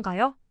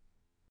어떤가요?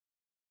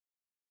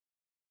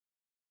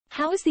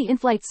 How is the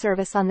in-flight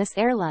service on this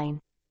airline?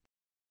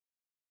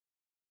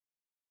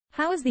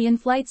 How is the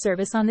in-flight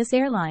service on this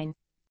airline?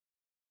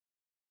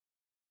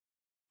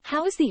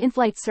 How is the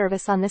in-flight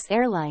service on this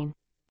airline?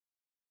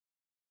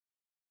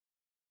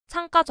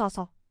 창가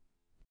좌석,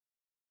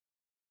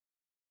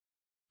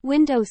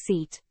 Window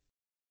seat.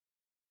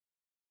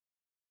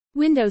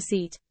 Window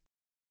seat.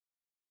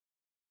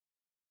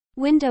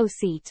 Window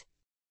seat.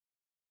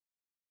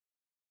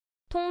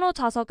 통로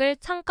좌석을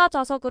창가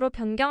좌석으로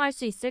변경할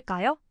수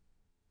있을까요?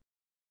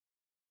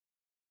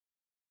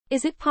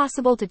 Is it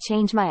possible to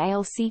change my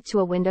aisle seat to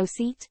a window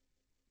seat?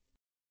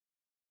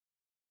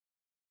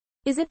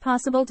 Is it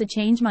possible to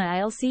change my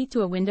aisle seat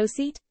to a window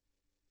seat?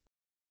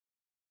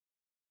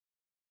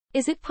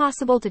 Is it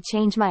possible to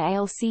change my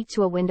aisle seat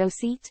to a window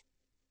seat?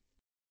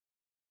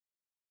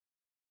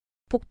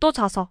 복도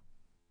좌석,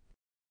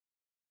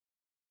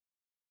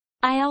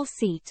 Aisle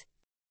seat.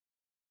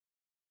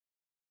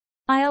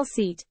 Aisle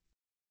seat.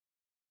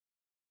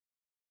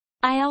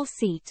 Aisle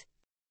seat.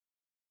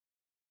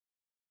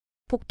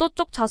 복도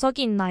쪽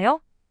좌석이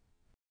있나요?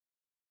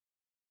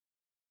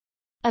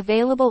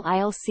 Available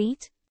aisle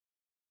seat.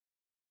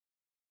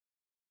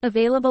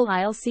 Available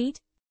aisle seat.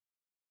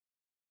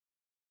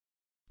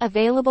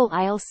 Available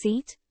aisle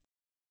seat.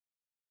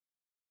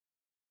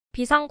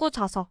 비상구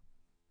좌석,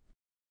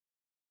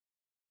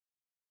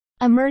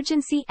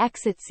 Emergency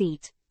exit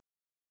seat.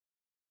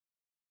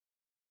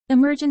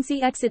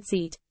 Emergency exit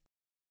seat.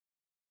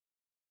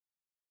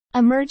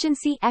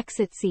 Emergency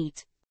exit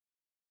seat.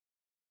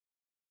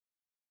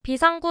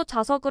 비상구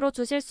좌석으로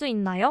주실 수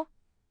있나요?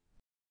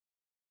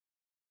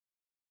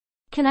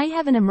 Can I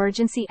have an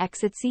emergency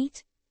exit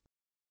seat?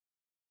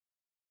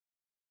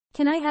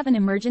 Can I have an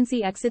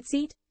emergency exit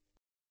seat?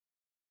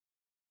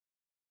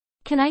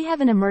 Can I have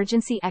an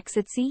emergency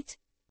exit seat?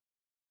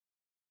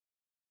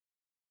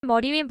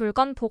 머리 위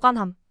물건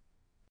보관함,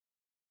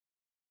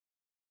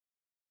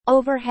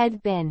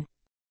 Overhead bin.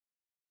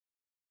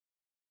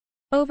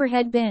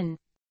 Overhead bin.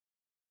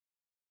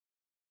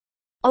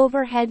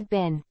 Overhead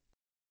bin.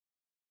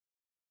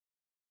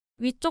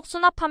 위쪽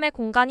수납함에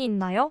공간이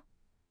있나요?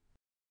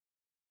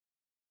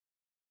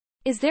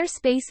 Is there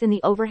space in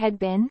the overhead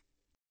bin?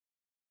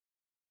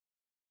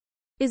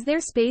 Is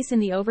there space in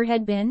the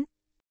overhead bin?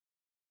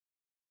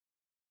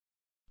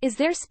 Is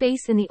there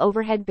space in the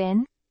overhead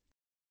bin?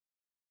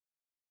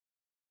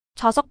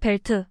 좌석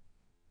벨트,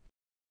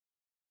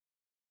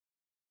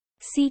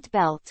 Seat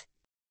belt.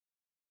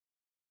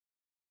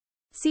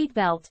 Seat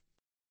belt.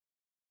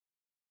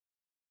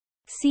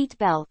 Seat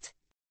belt.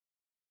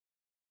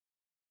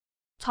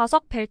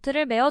 좌석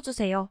벨트를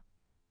매어주세요.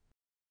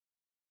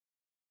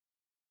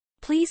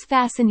 Please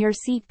fasten your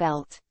seat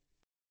belt.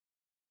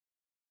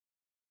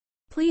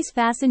 Please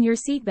fasten your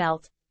seat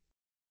belt.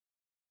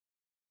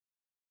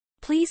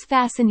 Please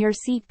fasten your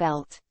seat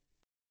belt.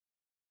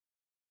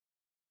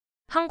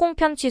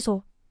 항공편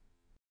취소,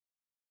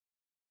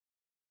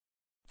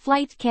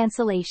 Flight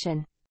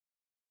cancellation.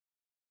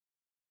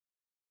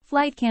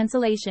 Flight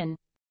cancellation.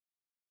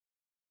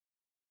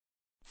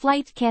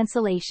 Flight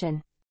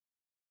cancellation.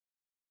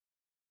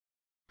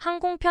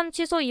 항공편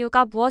취소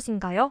이유가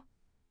무엇인가요?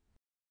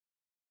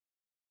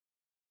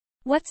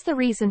 What's the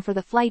reason for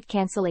the flight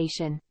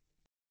cancellation?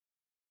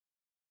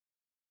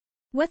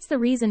 What's the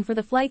reason for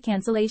the flight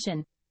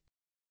cancellation?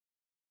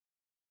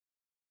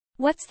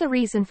 What's the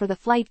reason for the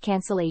flight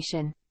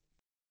cancellation?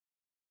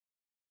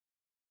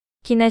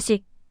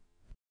 기내식.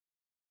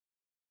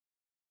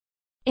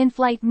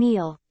 In-flight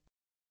meal.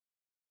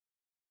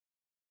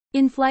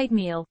 In-flight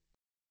meal.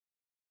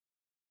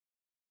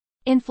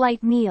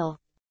 In-flight meal.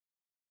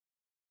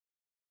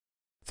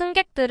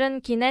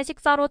 승객들은 기내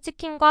식사로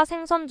치킨과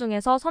생선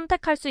중에서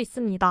선택할 수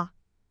있습니다.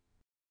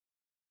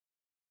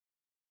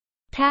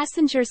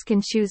 Passengers can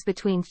choose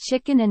between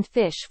chicken and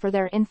fish for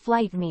their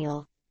in-flight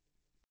meal.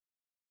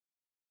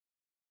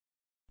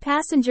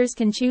 Passengers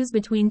can choose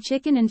between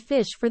chicken and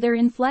fish for their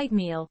in-flight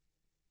meal.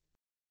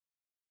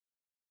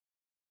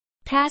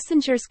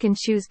 Passengers can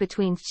choose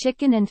between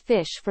chicken and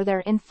fish for their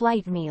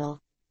in-flight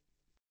meal.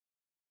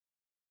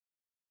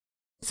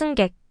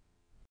 승객.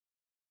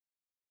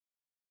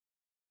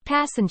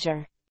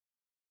 Passenger.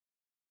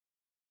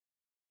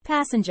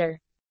 Passenger.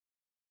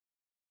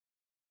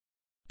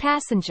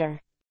 Passenger.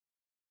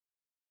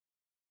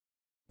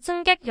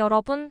 승객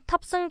여러분,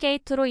 탑승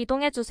게이트로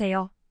이동해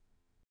주세요.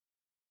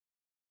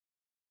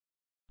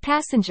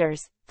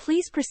 Passengers,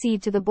 please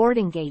proceed to the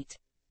boarding gate.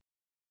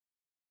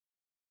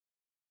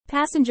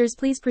 Passengers,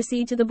 please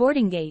proceed to the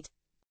boarding gate.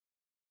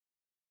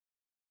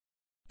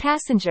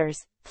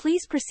 Passengers,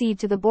 please proceed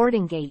to the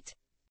boarding gate.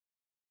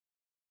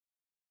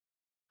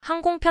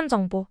 항공편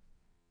정보.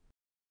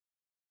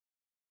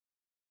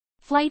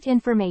 Flight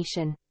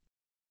information.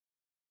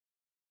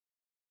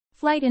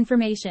 Flight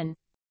information.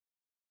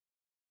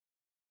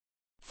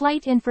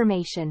 Flight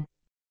information.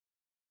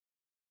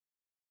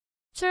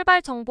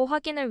 출발 정보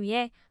확인을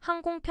위해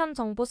항공편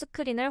정보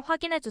스크린을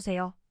확인해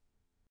주세요.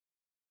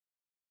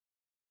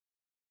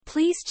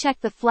 Please check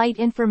the flight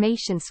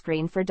information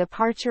screen for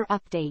departure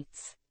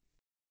updates.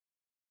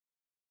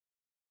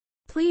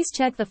 Please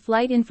check the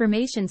flight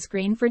information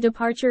screen for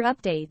departure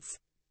updates.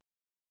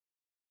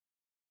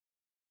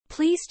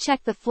 Please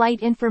check the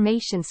flight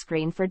information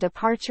screen for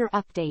departure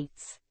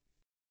updates.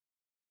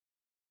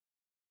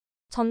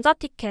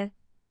 전자티켓.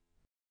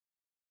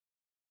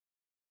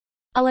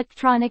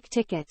 Electronic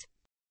ticket.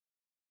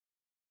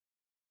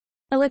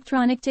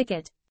 Electronic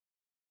ticket.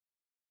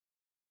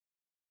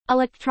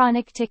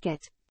 Electronic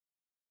ticket.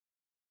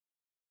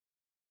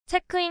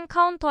 체크인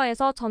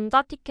카운터에서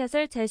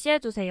전자티켓을 제시해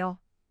주세요.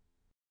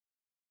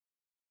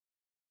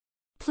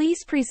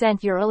 Please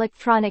present your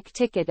electronic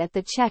ticket at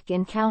the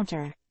check-in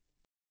counter.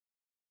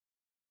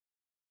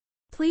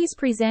 Please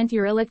present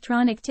your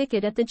electronic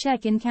ticket at the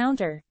check-in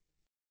counter.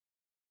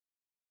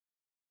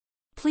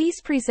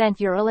 Please present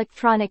your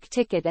electronic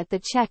ticket at the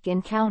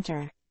check-in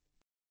counter.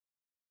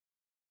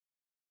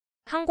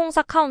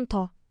 항공사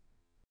카운터.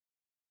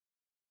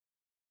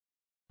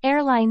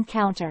 Airline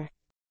counter.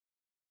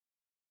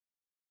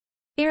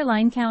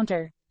 Airline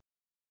counter.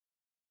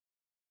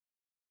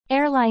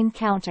 Airline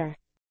counter.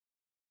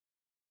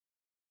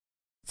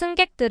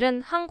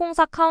 승객들은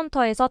항공사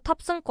카운터에서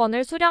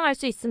탑승권을 수령할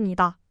수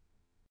있습니다.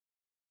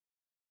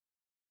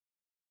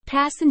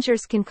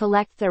 Passengers can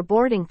collect their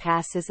boarding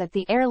passes at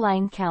the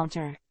airline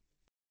counter.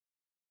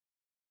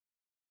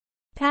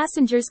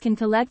 Passengers can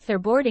collect their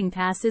boarding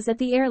passes at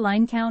the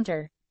airline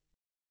counter.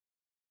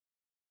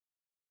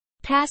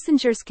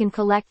 Passengers can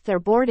collect their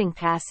boarding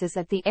passes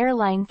at the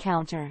airline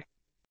counter.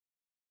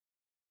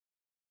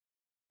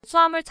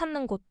 수화물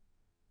찾는 곳.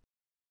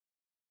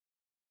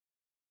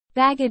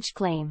 Baggage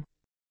claim.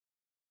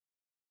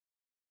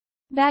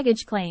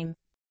 Baggage claim.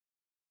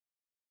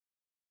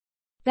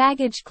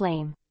 Baggage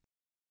claim.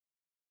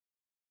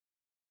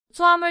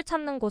 수화물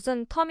찾는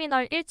곳은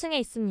터미널 1층에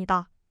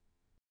있습니다.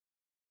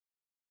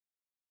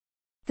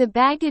 The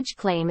baggage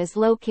claim is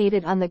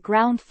located on the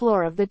ground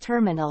floor of the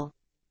terminal.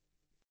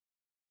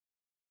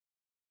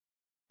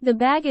 The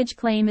baggage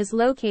claim is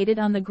located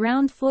on the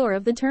ground floor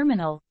of the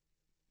terminal.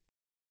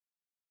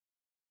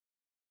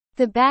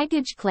 The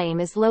baggage claim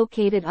is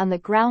located on the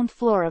ground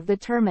floor of the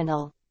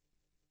terminal.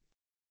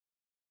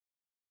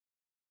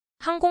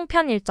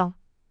 항공편 일정.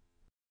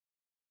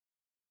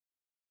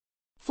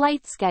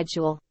 Flight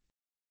schedule.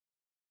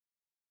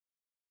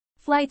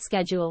 Flight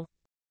schedule.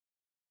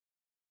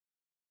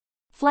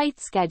 Flight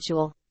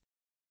schedule.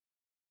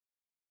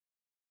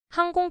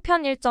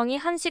 항공편 일정이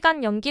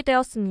 1시간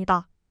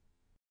연기되었습니다.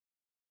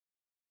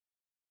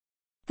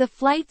 The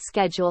flight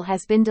schedule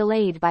has been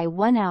delayed by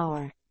 1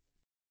 hour.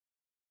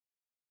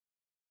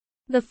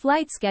 The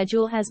flight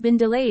schedule has been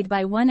delayed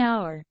by 1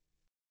 hour.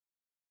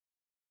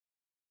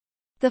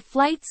 The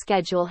flight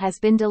schedule has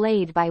been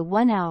delayed by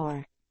 1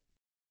 hour.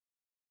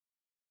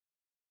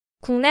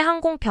 국내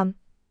항공편.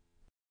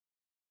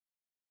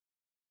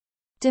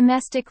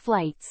 Domestic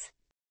flights.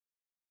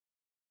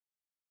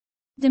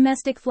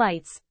 Domestic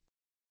flights.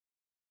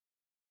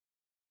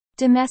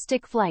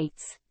 Domestic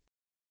flights.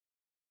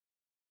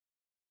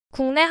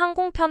 국내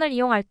항공편을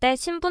이용할 때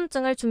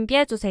신분증을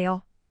준비해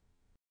주세요.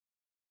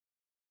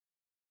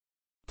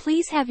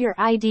 Please have your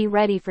ID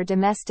ready for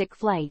domestic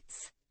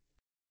flights.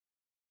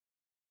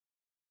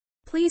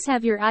 Please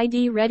have your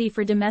ID ready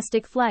for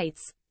domestic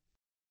flights.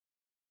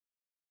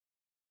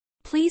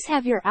 Please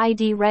have your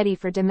ID ready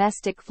for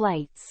domestic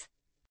flights.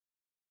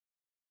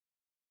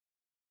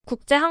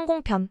 국제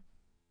항공편.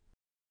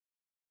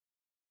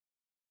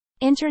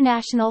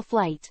 International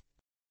flight.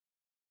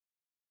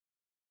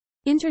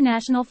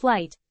 International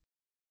flight.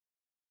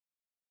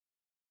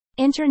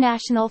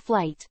 International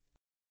flight.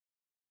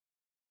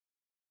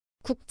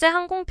 국제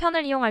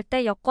항공편을 이용할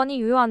때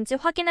여권이 유효한지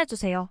확인해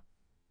주세요.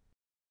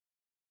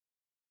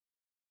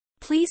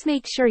 Please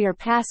make sure your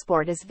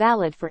passport is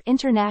valid for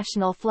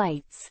international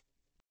flights.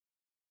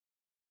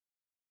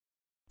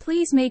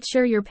 Please make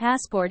sure your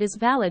passport is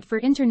valid for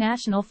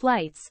international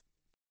flights.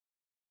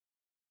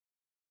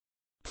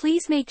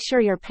 Please make sure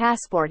your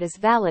passport is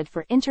valid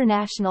for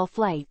international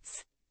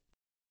flights.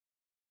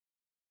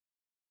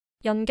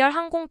 연결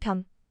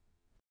항공편.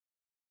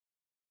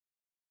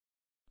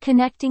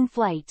 Connecting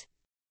flight.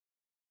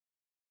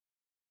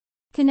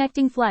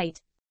 Connecting flight.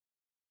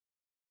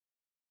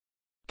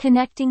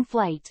 Connecting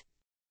flight.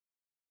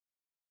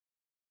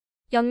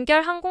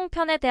 연결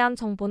항공편에 대한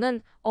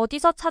정보는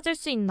어디서 찾을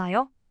수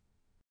있나요?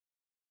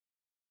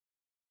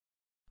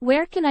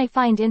 Where can I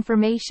find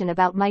information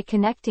about my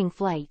connecting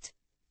flight?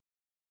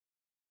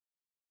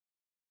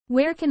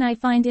 Where can I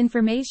find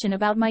information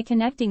about my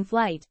connecting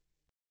flight?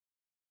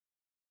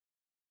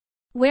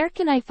 Where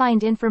can I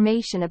find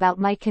information about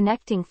my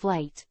connecting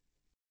flight?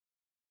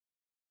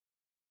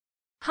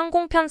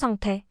 항공편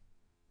상태.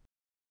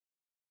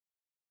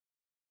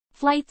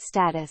 Flight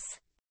status.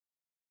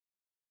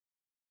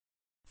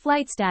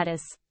 Flight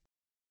status.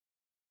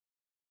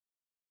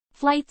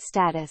 Flight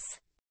status.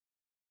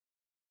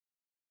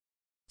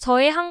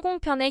 저의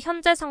항공편의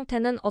현재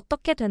상태는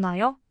어떻게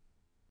되나요?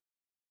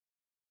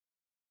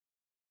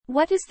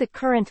 What is the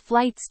current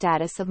flight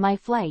status of my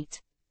flight?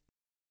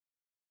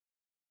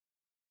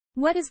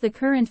 What is the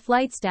current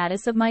flight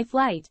status of my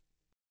flight?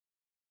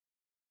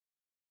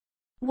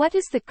 What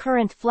is the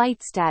current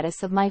flight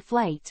status of my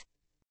flight?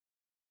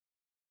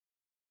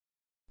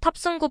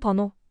 탑승구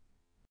번호.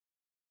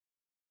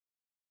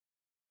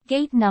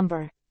 Gate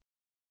number.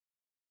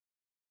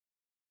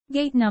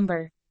 Gate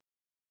number.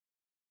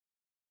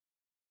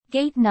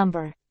 Gate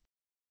number.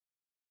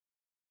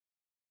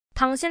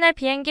 당신의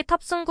비행기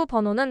탑승구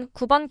번호는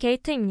 9번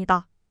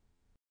게이트입니다.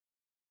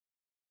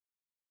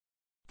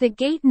 The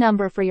gate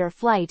number for your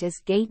flight is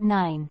gate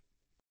 9.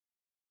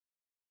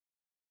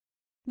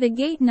 The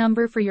gate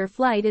number for your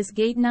flight is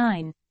gate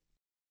 9.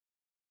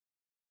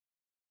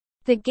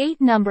 The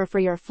gate number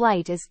for your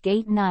flight is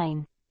gate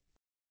 9.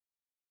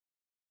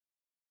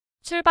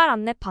 출발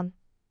안내판.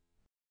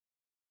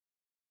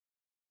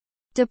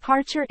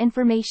 Departure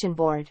information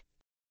board.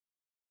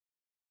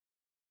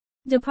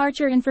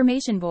 Departure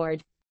information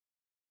board.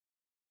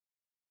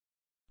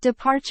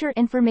 Departure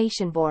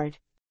information board.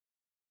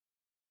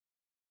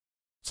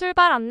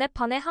 출발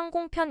안내판에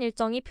항공편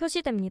일정이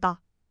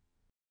표시됩니다.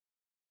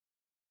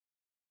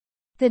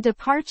 The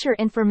departure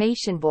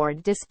information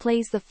board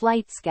displays the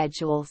flight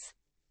schedules.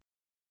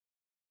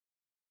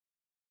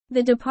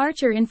 The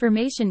departure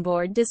information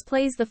board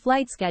displays the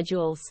flight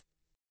schedules.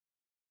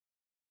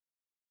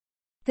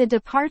 The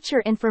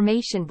departure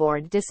information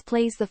board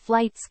displays the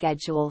flight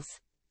schedules.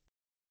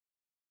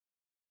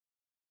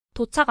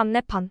 도착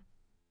안내판.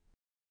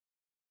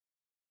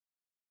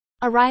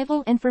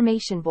 Arrival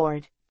information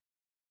board.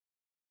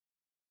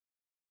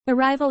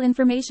 Arrival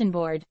information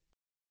board.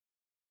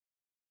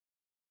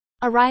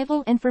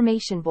 Arrival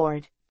information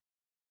board.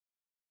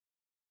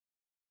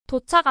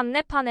 도착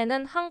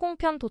안내판에는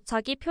항공편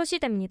도착이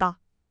표시됩니다.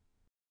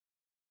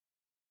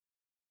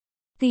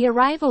 The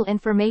arrival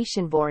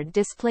information board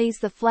displays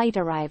the flight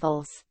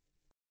arrivals.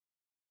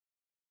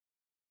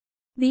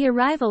 The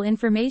arrival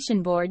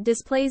information board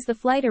displays the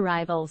flight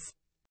arrivals.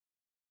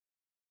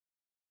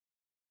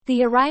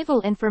 The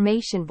arrival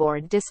information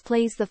board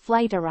displays the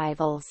flight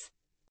arrivals.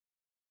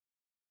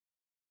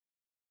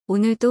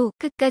 오늘도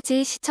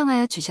끝까지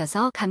시청하여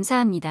주셔서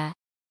감사합니다.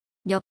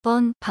 몇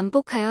번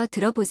반복하여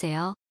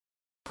들어보세요.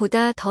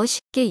 보다 더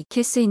쉽게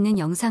익힐 수 있는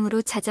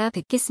영상으로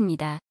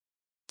찾아뵙겠습니다.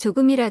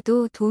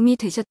 조금이라도 도움이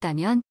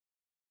되셨다면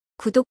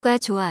구독과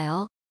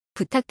좋아요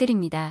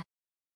부탁드립니다.